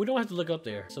 We don't have to look up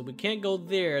there. So we can't go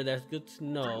there. That's good to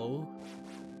know.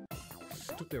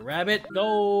 Stupid rabbit.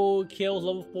 Go. Kills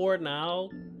level 4 now.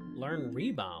 Learn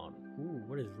rebound. Ooh,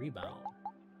 what is rebound?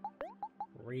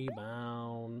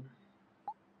 Rebound.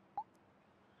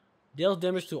 Deals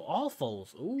damage to all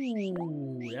foes.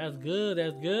 Ooh, that's good.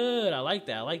 That's good. I like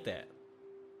that. I like that.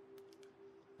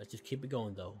 Let's just keep it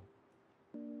going, though.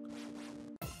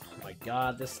 Oh my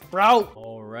god, the sprout!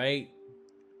 Alright.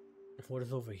 What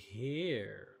is over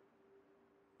here?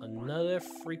 Another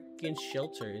freaking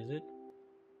shelter, is it?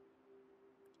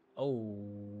 Oh.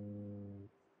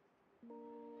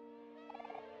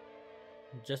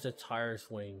 Just a tire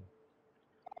swing.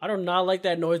 I do not like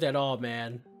that noise at all,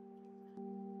 man.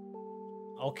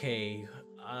 Okay.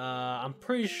 I'm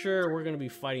pretty sure we're gonna be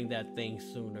fighting that thing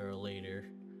sooner or later.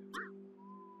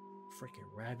 Freaking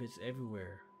rabbits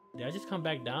everywhere. Did I just come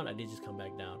back down? I did just come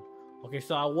back down. Okay,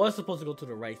 so I was supposed to go to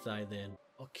the right side then.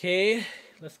 Okay,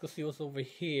 let's go see what's over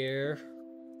here.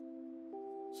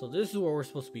 So this is where we're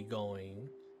supposed to be going.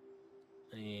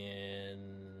 And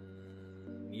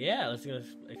yeah, let's go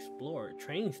explore.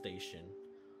 Train station.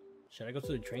 Should I go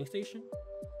to the train station?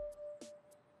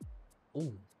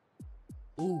 Ooh.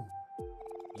 Ooh.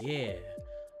 Yeah.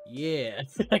 Yeah.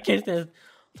 I can't stand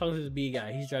talking to this bee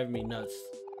guy. He's driving me nuts.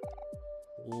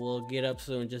 We'll get up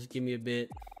soon. Just give me a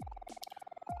bit.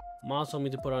 Mom told me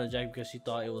to put on a jacket because she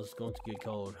thought it was going to get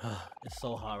cold. It's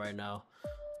so hot right now.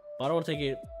 But I don't want to take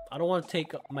it. I don't want to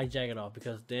take my jacket off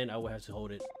because then I would have to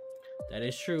hold it. That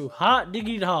is true. Hot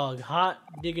diggity dog. Hot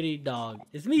diggity dog.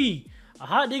 It's me. A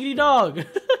hot diggity dog.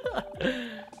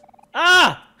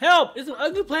 Ah! Help! It's an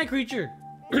ugly plant creature.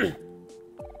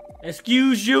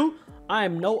 Excuse you. I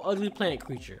am no ugly plant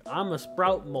creature. I'm a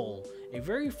sprout mole, a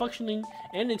very functioning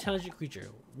and intelligent creature.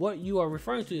 What you are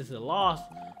referring to is the lost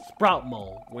sprout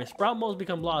mole. When sprout moles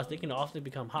become lost, they can often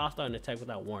become hostile and attack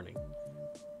without warning.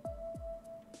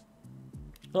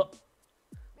 Oh.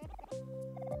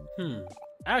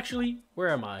 Actually, where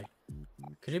am I?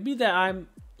 Could it be that I'm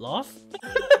lost?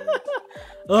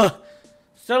 Ugh.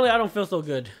 Suddenly I don't feel so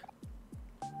good.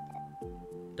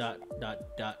 Dot.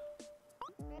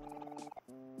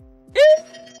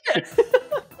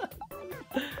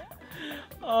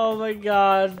 Oh my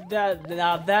god,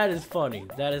 that is funny.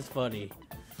 That is funny.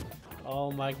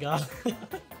 Oh my god.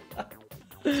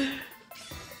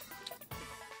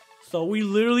 So we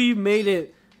literally made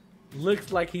it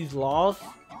look like he's lost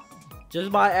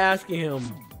just by asking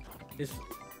him.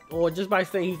 Or just by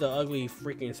saying he's the ugly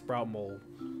freaking sprout mole.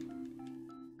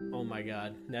 Oh my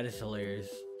god, that is hilarious.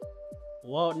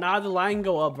 Well, now the line can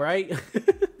go up, right?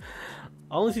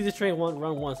 I only see this train run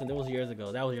once, and that was years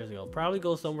ago. Probably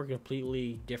go somewhere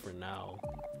completely different now.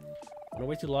 Don't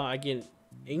wait too long. I get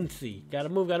antsy. Gotta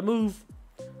move.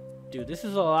 Dude, this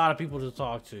is a lot of people to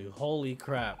talk to. Holy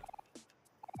crap.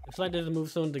 If Slide doesn't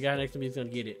move soon, the guy next to me is gonna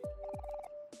get it.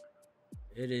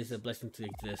 It is a blessing to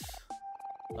exist.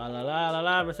 La la la la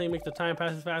la. My thing makes the time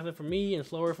passes faster for me and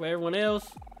slower for everyone else.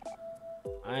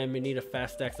 I am in need of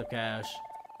fast stacks of cash.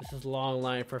 This is a long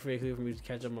line, perfectly for me to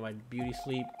catch up on my beauty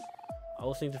sleep. I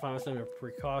always seem to find myself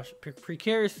in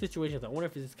precarious situations. I wonder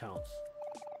if this counts.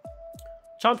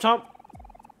 Chomp chomp.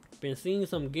 Been seeing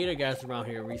some gator guys around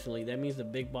here recently. That means the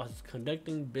big boss is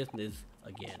conducting business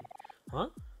again. Huh?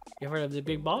 You ever heard of the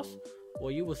big boss? Well,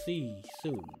 you will see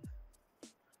soon.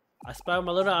 I spy with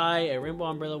my little eye a rainbow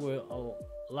umbrella with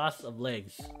lots of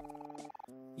legs.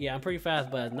 Yeah, I'm pretty fast,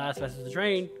 but not as fast as the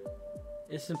train.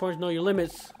 It's important to know your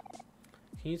limits.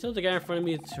 Can you tell the guy in front of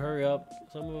me to hurry up?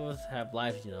 Some of us have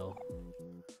lives, you know.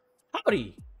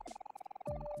 Howdy!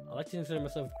 I like to consider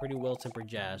myself a pretty well-tempered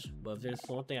jazz, but if there's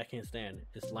one thing I can't stand,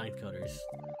 it's line cutters.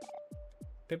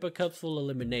 Paper cups full of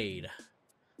lemonade.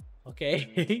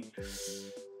 Okay.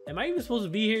 Am I even supposed to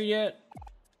be here yet?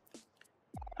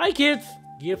 Hi, kids!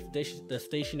 Gift the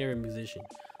stationary musician.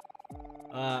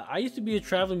 I used to be a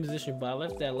traveling musician, but I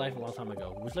left that life a long time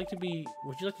ago. Would you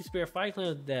like to spare 5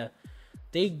 clans that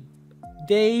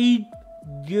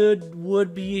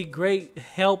would be a great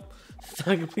help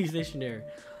so I can play stationary.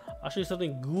 I'll show you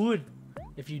something good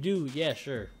if you do. Yeah,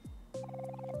 sure.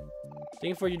 Thank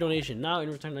you for your donation. Now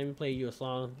in return, let me play you a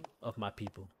song of my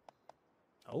people.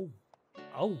 Oh.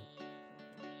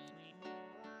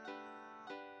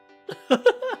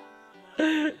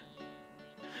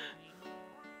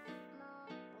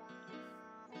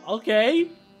 Okay.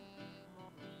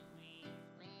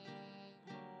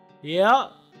 Yeah.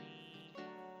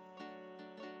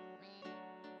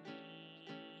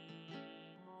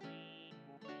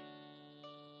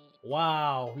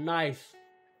 Wow, nice.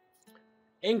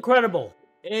 Incredible.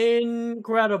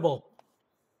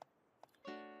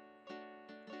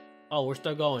 Oh, we're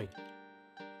still going.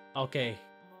 Okay.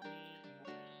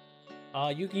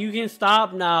 You can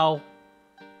stop now.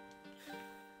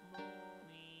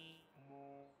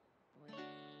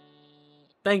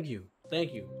 Thank you.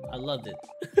 I loved it.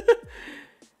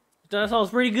 That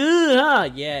sounds pretty good, huh?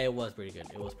 Yeah, it was pretty good.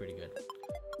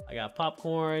 I got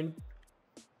popcorn.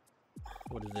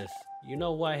 What is this? You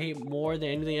know what I hate more than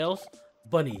anything else?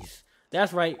 Bunnies.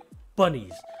 That's right,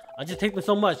 bunnies. I just hate them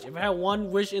so much. If I had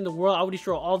one wish in the world, I would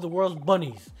destroy all the world's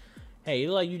bunnies. Hey, you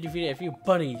look like you defeated a few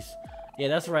bunnies. Yeah,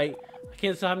 that's right. I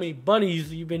can't tell how many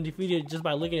bunnies you've been defeated just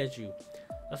by looking at you.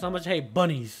 That's how much I hate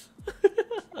bunnies.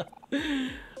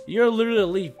 You're literally a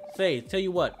leaf. Tell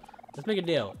you what. Let's make a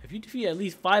deal. If you defeat at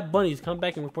least 5 bunnies, come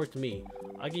back and report to me.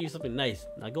 I'll give you something nice.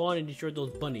 Now go on and destroy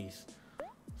those bunnies.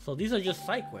 So these are just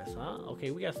side quests, huh?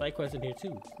 Okay, we got side quests in here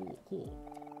too. Cool.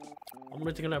 I'm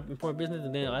gonna take up important business,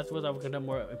 and then afterwards I'm gonna conduct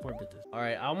more important business. All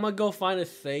right, I'm gonna go find a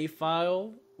save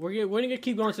file. We're gonna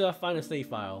keep going till I find a save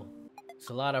file. It's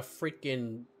a lot of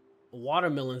freaking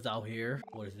watermelons out here.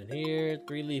 What is in here?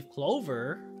 3-leaf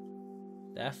clover.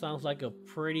 That sounds like a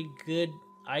pretty good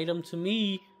item to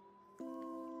me.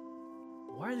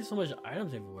 Why are there so much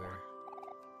items everywhere?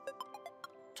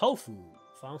 Tofu.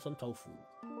 Found some tofu.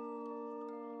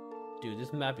 Dude,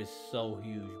 this map is so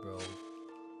huge, bro.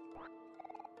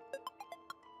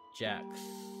 Jacks.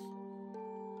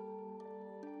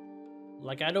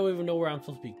 Like, I don't even know where I'm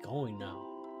supposed to be going now.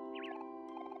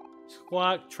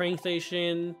 Squawk, train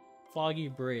station, foggy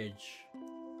bridge.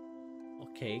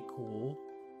 Okay, cool.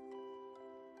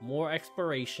 More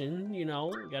exploration, you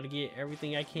know. Gotta get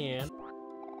everything I can.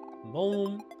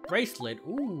 Boom. Bracelet.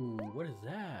 Ooh, what is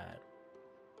that?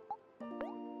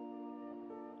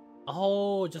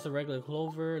 Oh, just a regular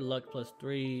clover. Luck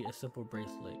 +3. A simple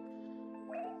bracelet.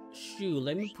 Shoot,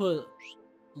 let me put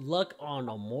luck on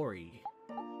OMORI.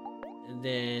 And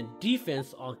then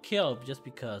defense on Kelp just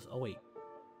because. Oh wait.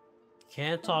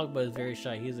 Can't talk but is very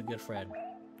shy. He's a good friend.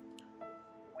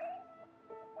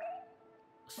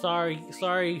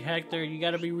 Sorry, Hector. You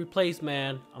gotta be replaced,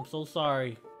 man. I'm so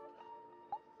sorry.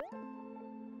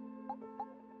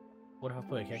 What if I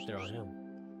put Hector on him?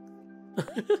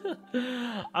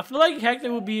 I feel like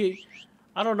Hector would be...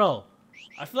 I don't know.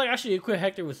 I feel like I should equip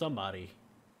Hector with somebody.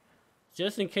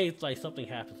 Just in case like something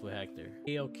happens with Hector.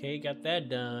 Okay, got that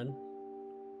done.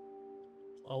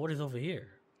 Oh, what is over here?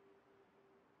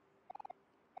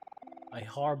 A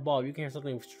hard ball. You can hear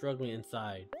something struggling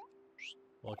inside.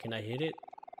 Well, can I hit it?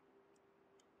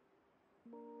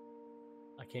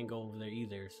 I can't go over there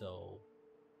either, so...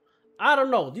 I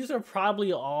don't know. These are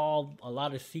probably all a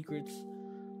lot of secrets.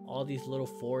 All these little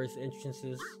forest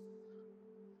entrances.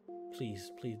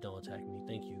 Please don't attack me.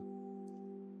 Thank you.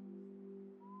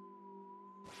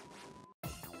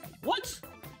 What?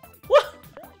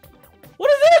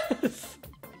 What is this?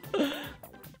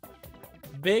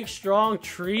 Big strong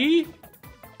tree?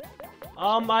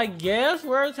 I guess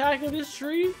we're attacking this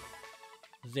tree.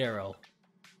 0.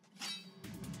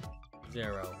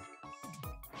 0.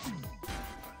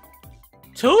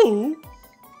 2?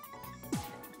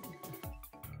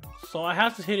 So I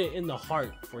have to hit it in the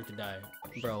heart for it to die.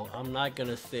 Bro, I'm not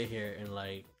gonna sit here and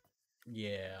like,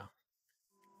 yeah.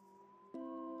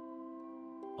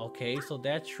 Okay, so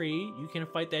that tree, you can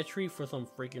fight that tree for some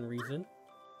freaking reason.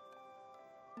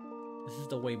 This is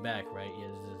the way back, right? Yeah,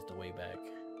 this is the way back.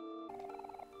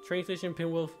 Train station,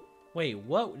 pinwheel. Wait,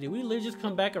 what? Did we literally just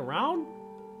come back around?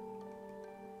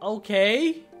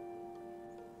 Okay.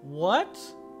 What?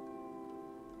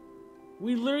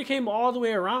 We literally came all the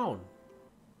way around.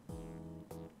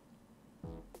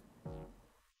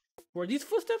 Were these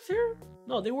footsteps here?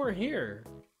 No, they weren't here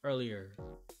earlier.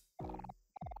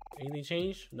 Anything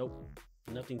changed? Nope.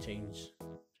 Nothing changed.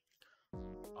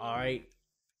 Alright.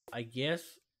 I guess.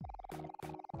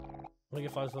 I can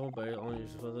find someone, but only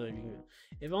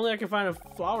if only I can find a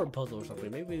flower puzzle or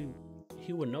something. Maybe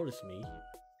he would notice me.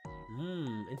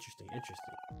 Interesting.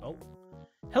 Oh.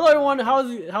 Hello everyone, how's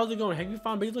it going? Have you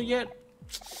found Basil yet?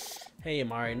 Hey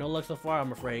Omori, no luck so far,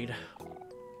 I'm afraid.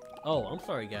 Oh, I'm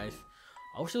sorry guys.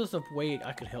 I wish there was a way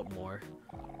I could help more.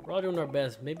 We're all doing our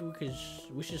best. Maybe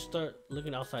we should start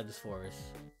looking outside this forest.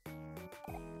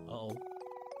 Uh-oh.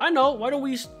 I know, why don't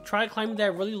we try climbing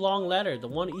that really long ladder, the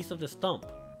one east of the stump?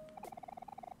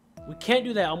 We can't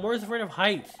do that. Omori's afraid of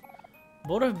heights.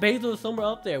 What if Basil is somewhere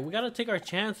up there? We gotta take our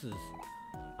chances.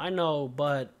 I know,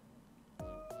 but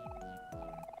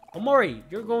Omori,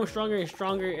 you're growing stronger and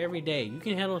stronger every day. You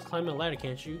can handle climbing a ladder,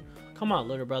 can't you? Come on,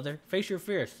 little brother. Face your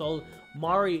fears. So,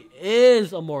 Mari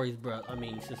is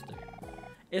Omori's sister.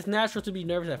 It's natural to be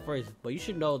nervous at first, but you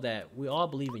should know that we all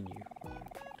believe in you.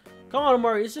 Come on,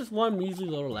 Omori. It's just one measly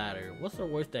little ladder. What's the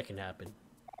worst that can happen?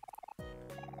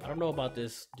 I don't know about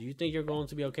this. Do you think you're going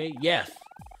to be okay? Yes.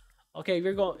 Okay,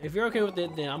 if you're okay with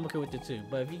it, then I'm okay with it too.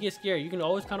 But if you get scared, you can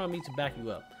always count on me to back you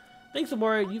up. Thanks,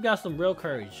 Omori. You got some real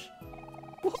courage.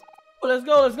 Let's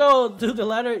go to the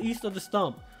ladder east of the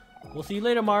stump. We'll see you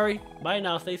later, Mari. Bye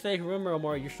now. Stay safe. Remember,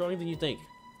 Omori, you're stronger than you think.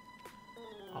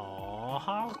 Aw,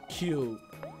 how cute.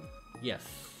 Yes.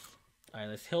 Alright,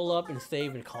 let's heal up and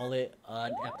save and call it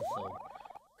an episode.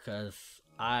 Because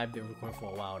I've been recording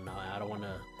for a while now. I don't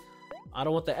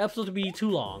want the episode to be too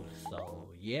long. So,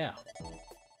 yeah.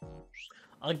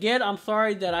 Again, I'm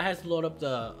sorry that I had to load up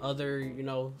the other,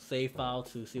 save file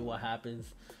to see what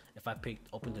happens if I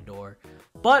open the door.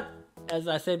 But as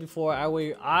I said before,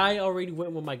 I already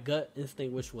went with my gut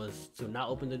instinct, which was to not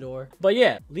open the door. But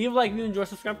yeah, leave a like if you enjoy,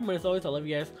 subscribe for more. As always, I love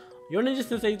you guys. Your Ninja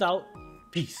Sensei's out.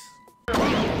 Peace.